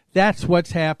 okay? That's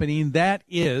what's happening. That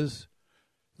is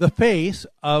the face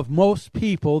of most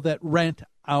people that rent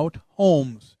out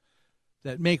homes,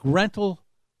 that make rental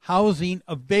housing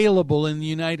available in the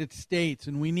United States,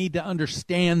 and we need to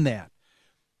understand that.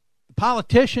 The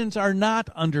politicians are not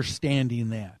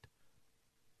understanding that.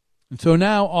 And so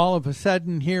now, all of a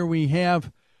sudden, here we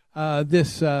have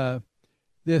this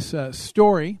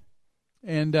story,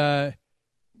 and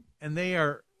they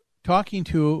are talking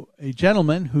to a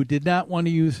gentleman who did not want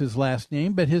to use his last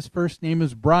name, but his first name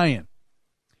is Brian.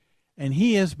 And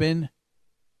he has been,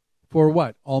 for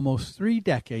what, almost 3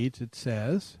 decades, it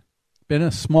says, been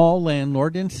a small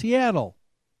landlord in Seattle.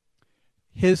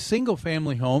 His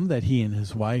single-family home that he and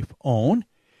his wife own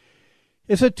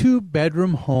is a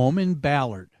 2-bedroom home in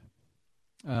Ballard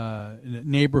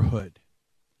neighborhood.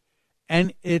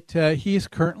 And he is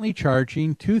currently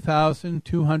charging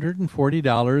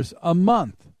 $2,240 a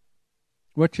month,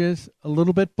 which is a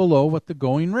little bit below what the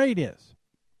going rate is.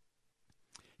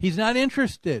 He's not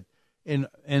interested in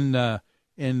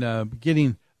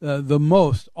getting the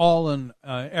most all in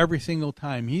every single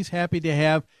time. He's happy to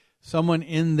have someone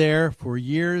in there for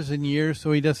years and years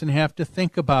so he doesn't have to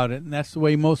think about it, and that's the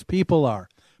way most people are.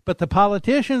 But the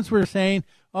politicians were saying,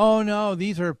 oh, no,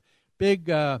 these are big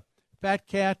fat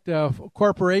cat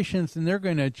corporations, and they're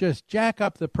going to just jack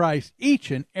up the price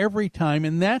each and every time,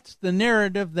 and that's the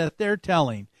narrative that they're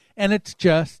telling, and it's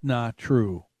just not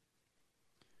true.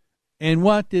 And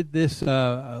what did this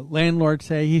landlord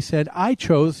say? He said, I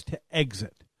chose to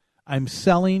exit. I'm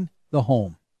selling the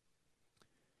home.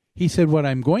 He said, what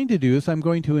I'm going to do is I'm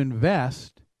going to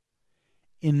invest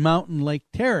in Mountain Lake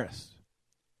Terrace,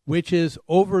 which is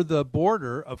over the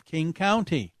border of King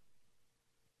County.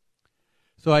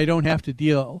 So I don't have to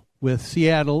deal with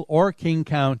Seattle or King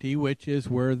County, which is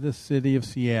where the city of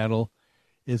Seattle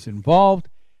is involved.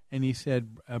 And he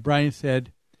said, Brian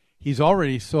said, he's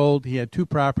already sold. He had 2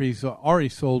 properties, already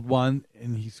sold one,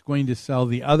 and he's going to sell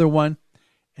the other one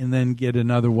and then get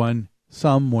another one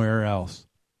somewhere else.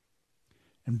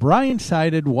 And Brian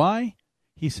cited why.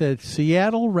 He said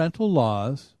Seattle rental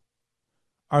laws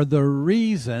are the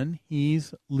reason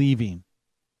he's leaving.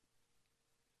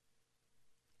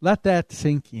 Let that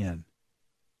sink in.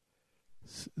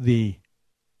 The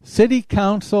city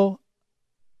council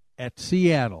at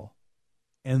Seattle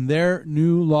and their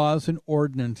new laws and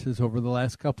ordinances over the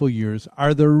last couple of years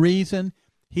are the reason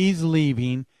he's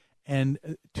leaving, and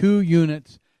 2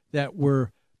 units that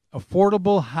were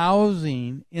affordable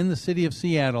housing in the city of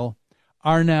Seattle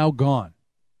are now gone.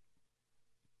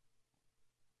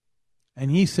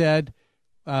 And he said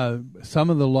some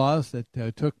of the laws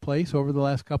that took place over the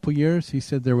last couple of years, he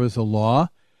said there was a law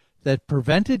that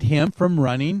prevented him from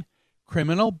running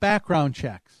criminal background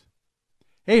checks.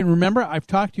 Hey, and remember, I've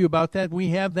talked to you about that. We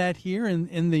have that here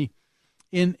in the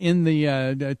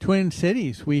Twin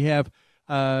Cities. We have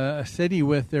a city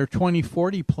with their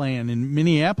 2040 plan in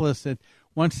Minneapolis that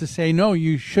wants to say, no,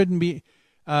 you shouldn't be.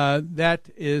 That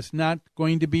is not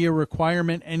going to be a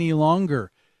requirement any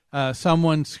longer.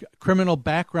 Someone's criminal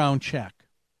background check.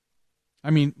 I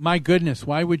mean, my goodness,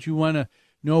 why would you want to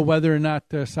know whether or not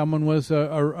someone was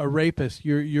a rapist?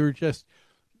 You're just,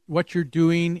 what you're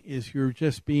doing is you're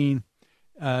just being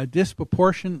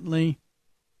disproportionately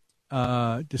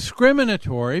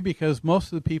discriminatory, because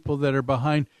most of the people that are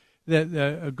behind,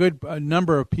 a good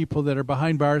number of people that are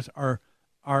behind bars are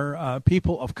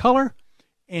people of color,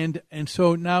 and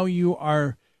so now you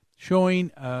are showing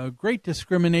great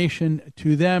discrimination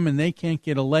to them, and they can't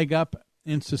get a leg up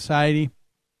in society.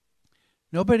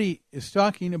 Nobody is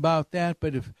talking about that,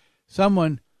 but if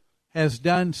someone has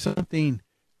done something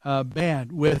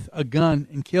bad with a gun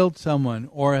and killed someone,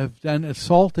 or have done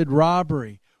assaulted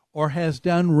robbery, or has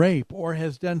done rape, or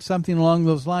has done something along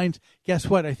those lines, guess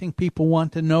what? I think people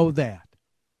want to know that.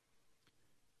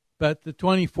 But the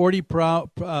 2040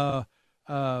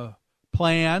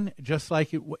 plan, just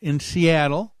like in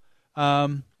Seattle,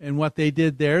 and what they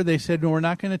did there, they said, no, we're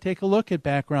not going to take a look at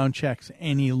background checks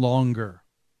any longer.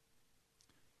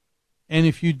 And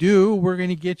if you do, we're going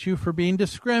to get you for being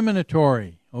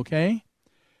discriminatory, okay?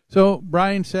 So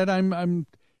Brian said,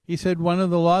 he said one of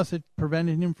the laws that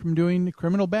prevented him from doing the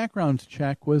criminal background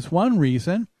check was one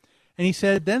reason. And he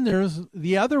said, then there's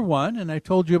the other one, and I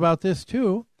told you about this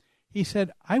too. He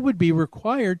said, I would be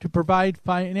required to provide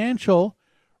financial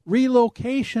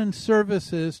relocation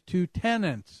services to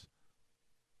tenants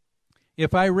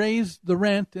if I raised the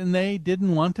rent and they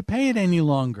didn't want to pay it any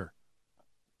longer.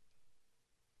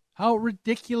 How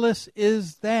ridiculous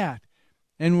is that?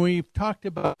 And we've talked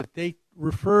about it. They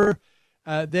refer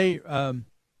to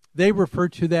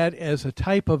that as a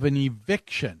type of an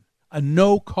eviction, a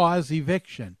no-cause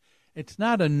eviction. It's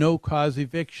not a no-cause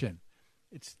eviction.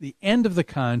 It's the end of the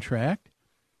contract.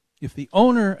 If the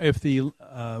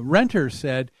renter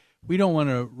said, we don't want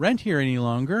to rent here any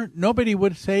longer, nobody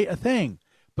would say a thing.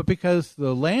 But because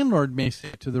the landlord may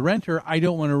say to the renter, I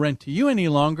don't want to rent to you any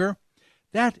longer,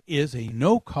 that is a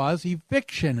no-cause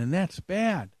eviction, and that's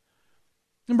bad.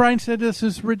 And Brian said this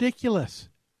is ridiculous.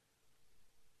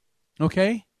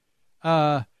 Okay?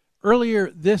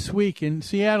 Earlier this week in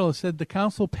Seattle, it said the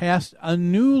council passed a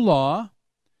new law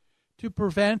to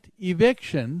prevent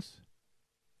evictions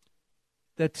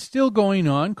that's still going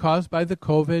on, caused by the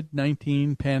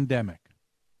COVID-19 pandemic.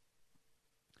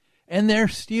 And they're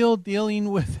still dealing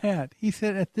with that. He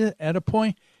said at a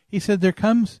point, he said there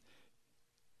comes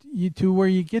to where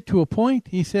you get to a point,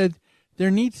 he said, there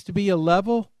needs to be a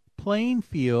level playing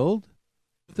field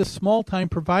with the small-time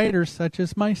providers such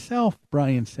as myself,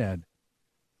 Brian said.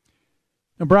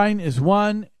 Now, Brian is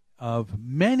one of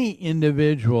many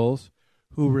individuals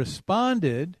who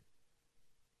responded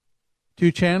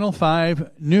to Channel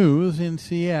 5 News in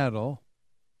Seattle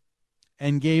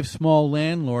and gave small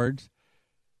landlords,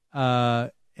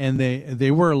 and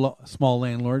they were small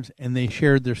landlords, and they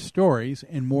shared their stories,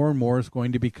 and more is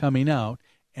going to be coming out,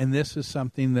 and this is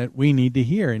something that we need to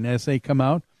hear. And as they come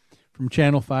out, from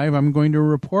Channel 5. I'm going to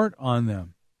report on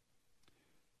them.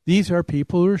 These are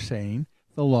people who are saying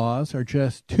the laws are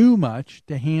just too much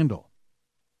to handle.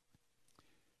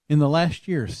 In the last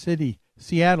year,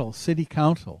 Seattle City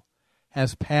Council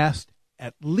has passed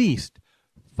at least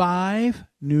 5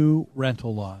 new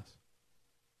rental laws.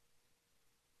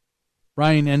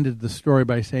 Brian ended the story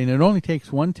by saying it only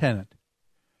takes one tenant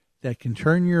that can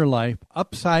turn your life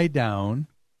upside down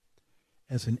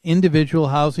as an individual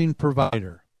housing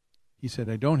provider. He said,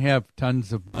 I don't have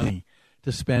tons of money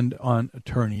to spend on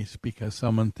attorneys because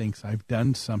someone thinks I've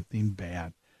done something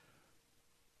bad.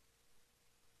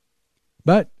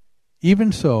 But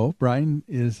even so, Brian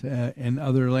and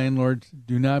other landlords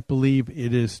do not believe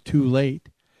it is too late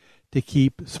to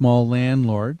keep small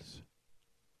landlords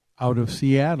out of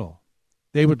Seattle.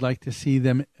 They would like to see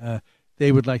them.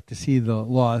 They would like to see the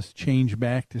laws change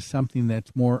back to something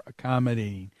that's more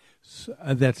accommodating,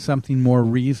 that's something more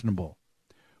reasonable,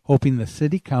 hoping the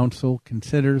city council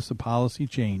considers the policy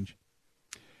change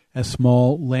as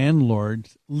small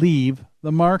landlords leave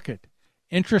the market.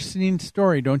 Interesting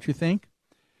story, don't you think?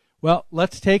 Well,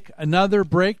 let's take another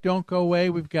break. Don't go away.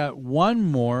 We've got one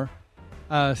more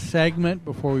segment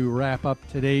before we wrap up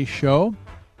today's show.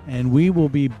 And we will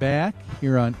be back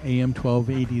here on AM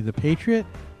 1280 The Patriot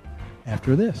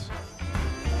after this.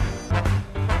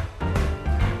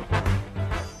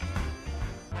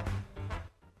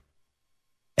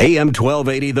 AM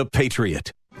 1280 The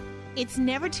Patriot. It's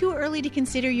never too early to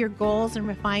consider your goals and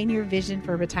refine your vision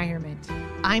for retirement.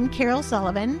 I'm Carol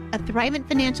Sullivan, a Thrivent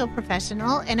financial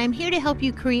professional, and I'm here to help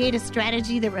you create a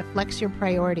strategy that reflects your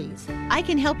priorities. I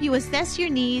can help you assess your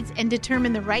needs and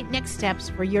determine the right next steps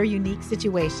for your unique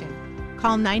situation.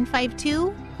 Call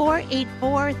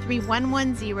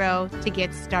 952-484-3110 to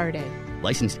get started.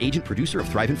 Licensed agent producer of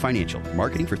Thrivent Financial.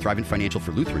 Marketing for Thrivent Financial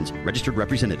for Lutherans. Registered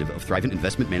representative of Thrivent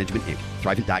Investment Management, Inc.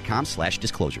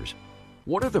 Thrivent.com/disclosures.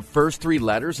 What are the first 3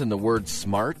 letters in the word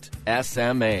SMART?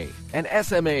 SMA. And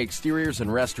SMA Exteriors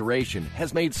and Restoration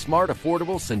has made SMART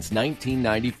affordable since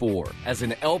 1994. As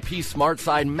an LP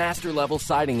SmartSide Master Level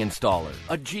Siding Installer,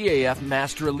 a GAF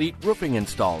Master Elite Roofing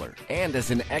Installer, and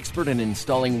as an expert in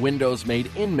installing windows made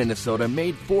in Minnesota,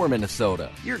 made for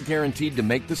Minnesota, you're guaranteed to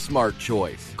make the SMART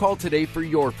choice. Call today for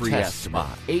your free estimate.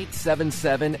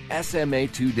 877-SMA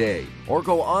today. Or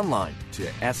go online to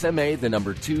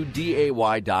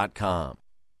SMA2DAY.com.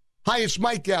 Hi, it's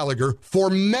Mike Gallagher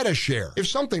for MediShare. If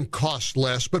something costs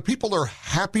less, but people are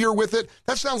happier with it,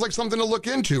 that sounds like something to look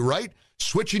into, right?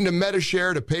 Switching to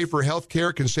MediShare to pay for health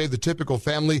care can save the typical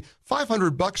family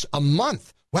 $500 a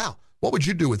month. Wow. What would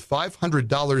you do with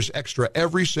 $500 extra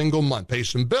every single month? Pay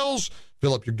some bills,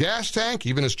 fill up your gas tank,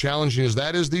 even as challenging as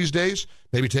that is these days.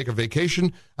 Maybe take a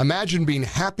vacation. Imagine being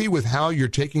happy with how you're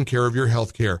taking care of your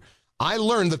health care. I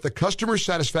learned that the customer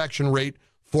satisfaction rate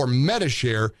for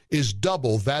MediShare is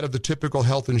double that of the typical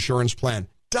health insurance plan.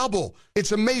 Double.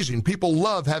 It's amazing. People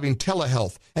love having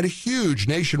telehealth and a huge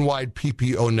nationwide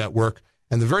PPO network.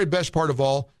 And the very best part of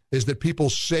all is that people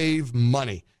save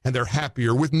money and they're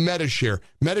happier with MediShare.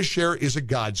 MediShare is a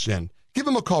godsend. Give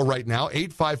them a call right now,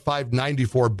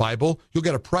 855-94-BIBLE. You'll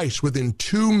get a price within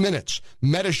 2 minutes.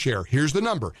 MediShare, here's the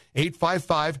number,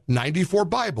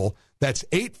 855-94-BIBLE. That's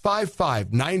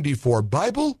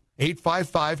 855-94-BIBLE,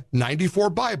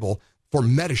 855-94-BIBLE for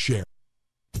MediShare.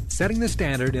 Setting the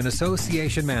standard in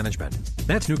association management.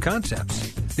 That's New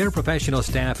Concepts. Their professional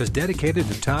staff is dedicated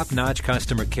to top-notch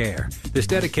customer care. This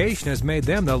dedication has made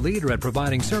them the leader at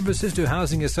providing services to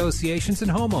housing associations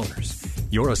and homeowners.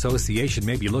 Your association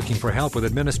may be looking for help with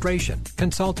administration,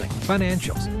 consulting,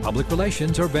 financials, public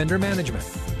relations, or vendor management.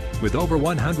 With over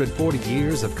 140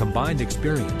 years of combined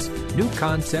experience, New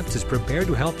Concepts is prepared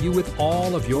to help you with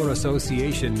all of your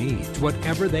association needs,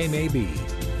 whatever they may be.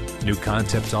 New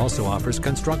Concepts also offers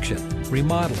construction,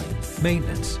 remodeling,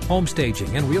 maintenance, home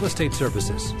staging, and real estate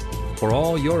services. For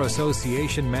all your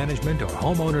association management or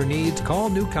homeowner needs, call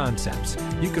New Concepts.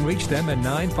 You can reach them at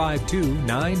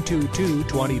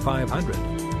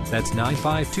 952-922-2500. That's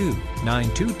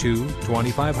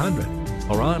 952-922-2500.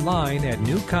 Or online at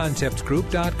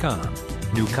newconceptsgroup.com.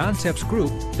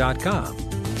 newconceptsgroup.com.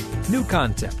 New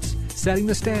Concepts, setting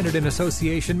the standard in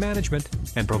association management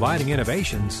and providing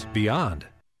innovations beyond.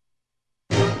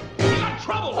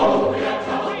 Trouble. Oh, we got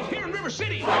trouble. Right here in River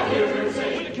City. Right here in River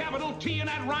City. With a capital T and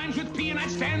that rhymes with P and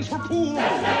that stands for pool.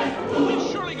 That stands for pool.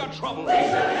 We've surely got trouble. We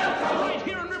surely got trouble. Right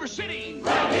here in River City.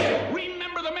 Right here.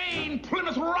 Remember the Maine,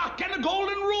 Plymouth Rock, and the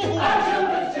Golden Rule.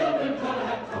 Our children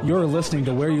You're listening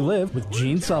to Where You Live with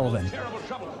Gene Sullivan.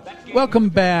 Welcome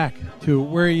back to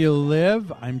Where You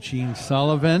Live. I'm Gene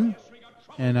Sullivan.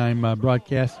 and I'm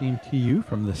broadcasting to you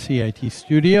from the CIT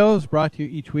studios, brought to you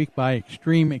each week by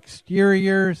Extreme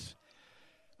Exteriors.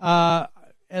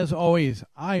 As always,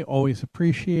 I always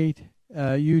appreciate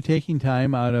you taking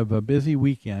time out of a busy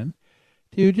weekend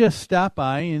to just stop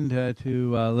by and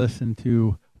to listen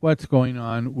to what's going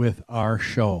on with our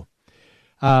show.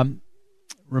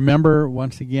 Remember,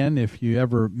 once again, if you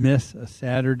ever miss a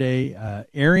Saturday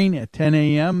airing at 10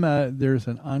 a.m., there's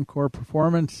an encore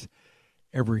performance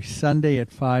every Sunday at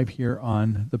 5 here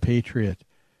on The Patriot.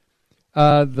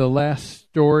 The last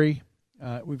story,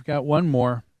 we've got one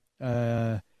more,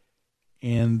 and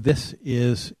this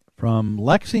is from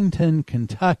Lexington,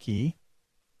 Kentucky,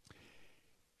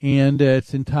 and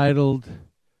it's entitled,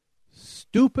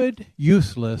 Stupid,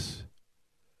 Useless,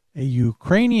 a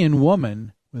Ukrainian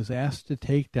woman was asked to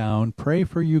take down Pray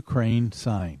for Ukraine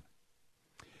sign.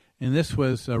 And this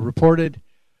was reported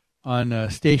on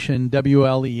station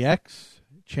WLEX,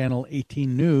 Channel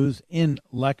 18 News in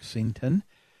Lexington,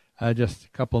 just a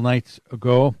couple nights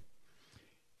ago.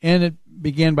 And it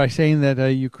began by saying that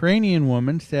a Ukrainian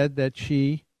woman said that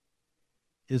she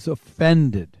is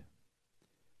offended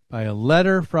by a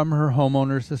letter from her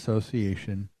homeowners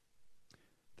association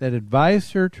that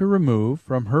advised her to remove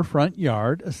from her front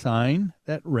yard a sign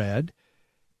that read,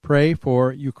 Pray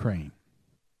for Ukraine.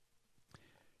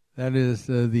 That is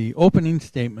the opening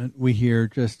statement we hear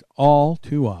just all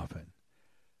too often.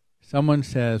 Someone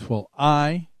says, well,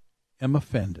 I am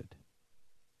offended.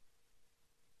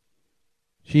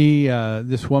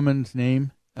 This woman's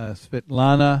name,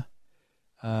 Svetlana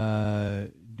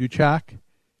Duchak,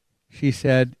 she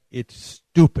said, it's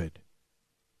stupid.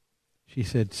 She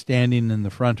said, standing in the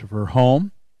front of her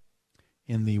home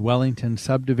in the Wellington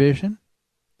subdivision,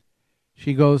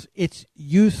 she goes, it's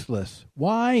useless.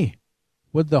 Why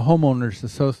would the homeowners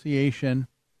association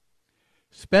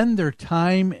spend their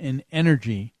time and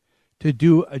energy to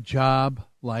do a job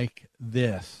like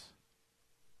this?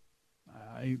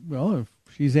 Well, if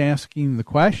she's asking the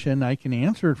question, I can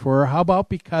answer it for her. How about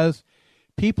because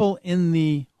people in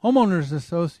the homeowners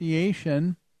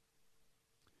association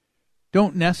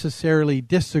don't necessarily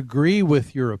disagree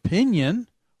with your opinion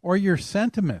or your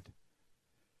sentiment,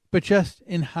 but just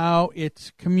in how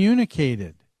it's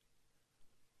communicated.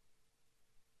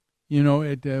 You know,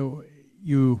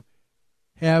 you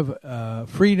have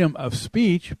freedom of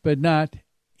speech, but not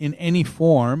in any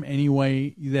form, any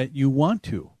way that you want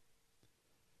to.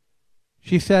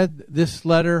 She said this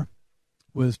letter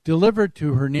was delivered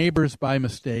to her neighbors by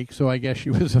mistake, so I guess she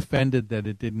was offended that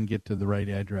it didn't get to the right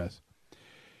address.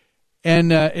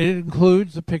 And it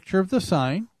includes a picture of the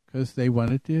sign, because they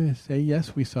wanted to say,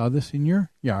 yes, we saw this in your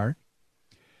yard,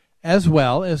 as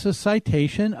well as a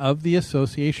citation of the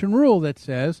association rule that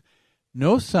says,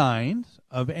 no signs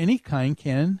of any kind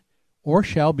can or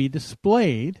shall be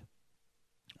displayed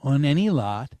on any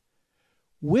lot,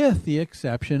 with the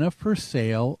exception of for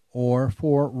sale or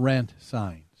for rent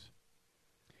signs.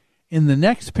 In the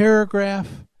next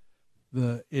paragraph,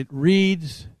 it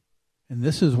reads, and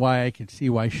this is why I could see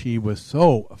why she was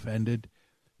so offended,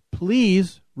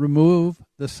 please remove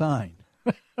the sign.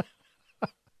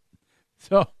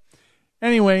 So,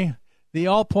 anyway, the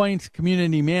All Points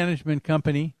Community Management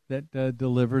Company that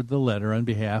delivered the letter on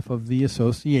behalf of the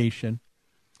association,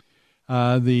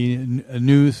 the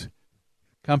news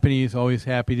company is always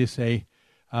happy to say,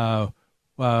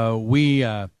 we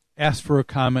asked for a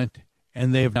comment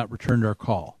and they have not returned our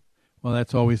call. Well,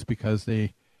 that's always because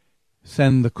they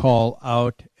send the call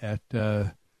out at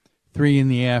 3 in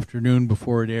the afternoon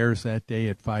before it airs that day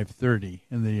at 5:30,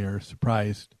 and they are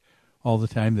surprised all the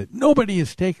time that nobody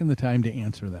has taken the time to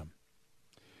answer them.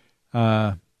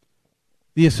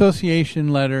 The association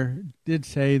letter did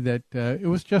say that it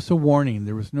was just a warning.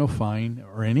 There was no fine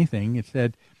or anything. It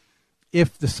said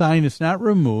if the sign is not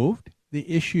removed, the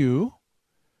issue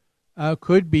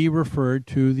could be referred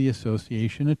to the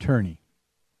association attorney.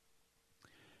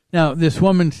 Now, this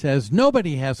woman says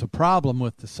nobody has a problem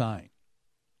with the sign,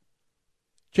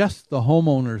 just the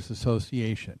homeowners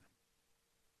association.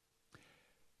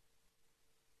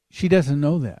 She doesn't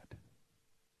know that.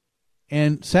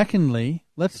 And secondly,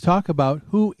 let's talk about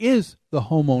who is the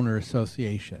homeowner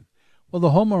association. Well, the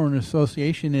homeowner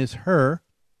association is her.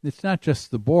 It's not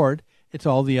just the board. It's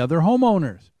all the other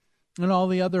homeowners. And all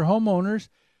the other homeowners,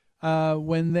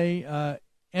 when they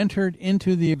entered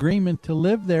into the agreement to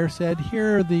live there, said,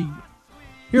 here are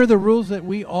the rules that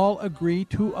we all agree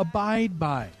to abide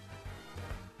by.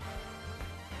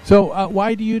 So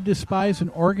why do you despise an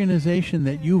organization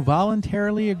that you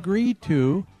voluntarily agreed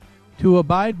to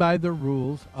abide by the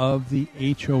rules of the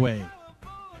HOA?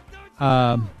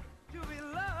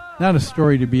 Not a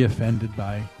story to be offended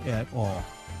by at all.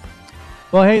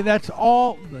 Well, hey, that's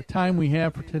all the time we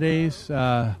have for today's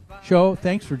show.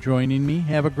 Thanks for joining me.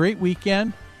 Have a great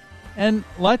weekend. And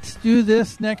let's do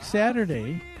this next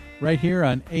Saturday right here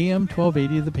on AM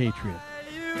 1280 The Patriot.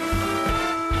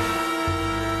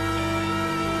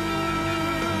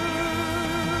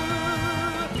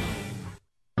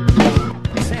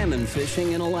 Salmon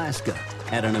fishing in Alaska,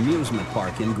 at an amusement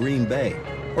park in Green Bay,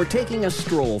 or taking a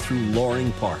stroll through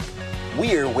Loring Park.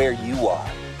 We're where you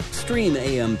are. Stream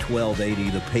AM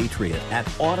 1280 The Patriot at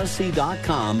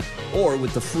Odyssey.com or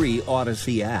with the free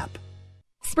Odyssey app.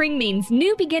 Spring means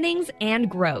new beginnings and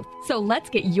growth. So let's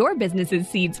get your business's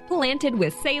seeds planted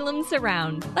with Salem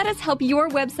Surround. Let us help your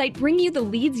website bring you the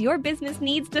leads your business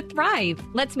needs to thrive.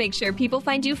 Let's make sure people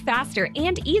find you faster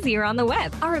and easier on the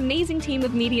web. Our amazing team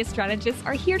of media strategists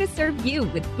are here to serve you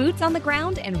with boots on the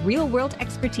ground and real-world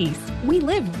expertise. We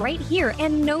live right here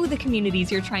and know the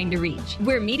communities you're trying to reach.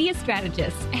 We're media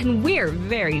strategists, and we're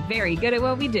very, very good at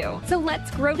what we do. So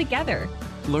let's grow together.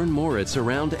 Learn more at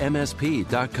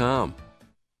surroundmsp.com.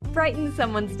 Brighten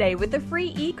someone's day with a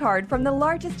free e-card from the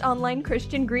largest online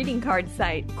Christian greeting card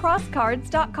site,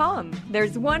 crosscards.com.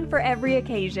 There's one for every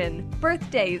occasion: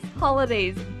 birthdays,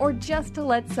 holidays, or just to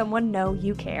let someone know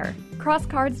you care.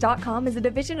 Crosscards.com is a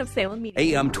division of Salem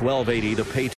Media. AM 1280 The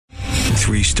Patriot.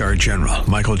 3-star General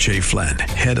Michael J. Flynn,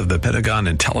 head of the Pentagon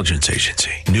Intelligence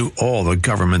Agency, knew all the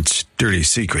government's dirty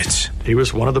secrets. He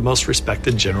was one of the most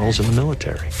respected generals in the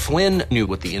military. Flynn knew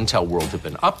what the intel world had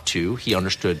been up to. He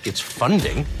understood its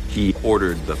funding. He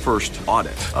ordered the first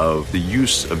audit of the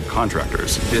use of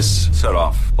contractors. This set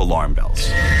off alarm bells.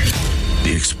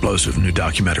 The explosive new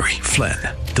documentary, Flynn,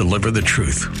 Deliver the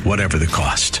Truth, Whatever the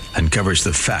Cost, uncovers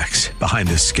the facts behind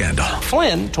this scandal.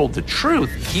 Flynn told the truth.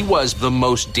 He was the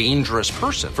most dangerous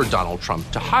person for Donald Trump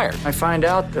to hire. I find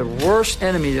out the worst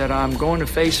enemy that I'm going to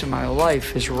face in my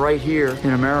life is right here in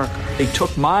America. They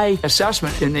took my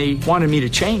assessment and they wanted me to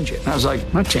change it. And I was like,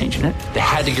 I'm not changing it. They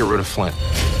had to get rid of Flynn.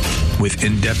 With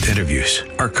in-depth interviews,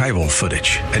 archival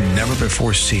footage, and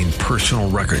never-before-seen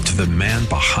personal records of the man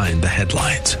behind the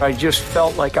headlines. I just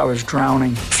felt like I was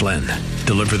drowning. Flynn,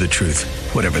 Deliver the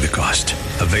Truth, Whatever the Cost.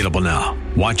 Available now.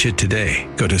 Watch it today.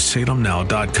 Go to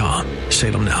salemnow.com.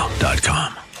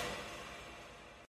 salemnow.com.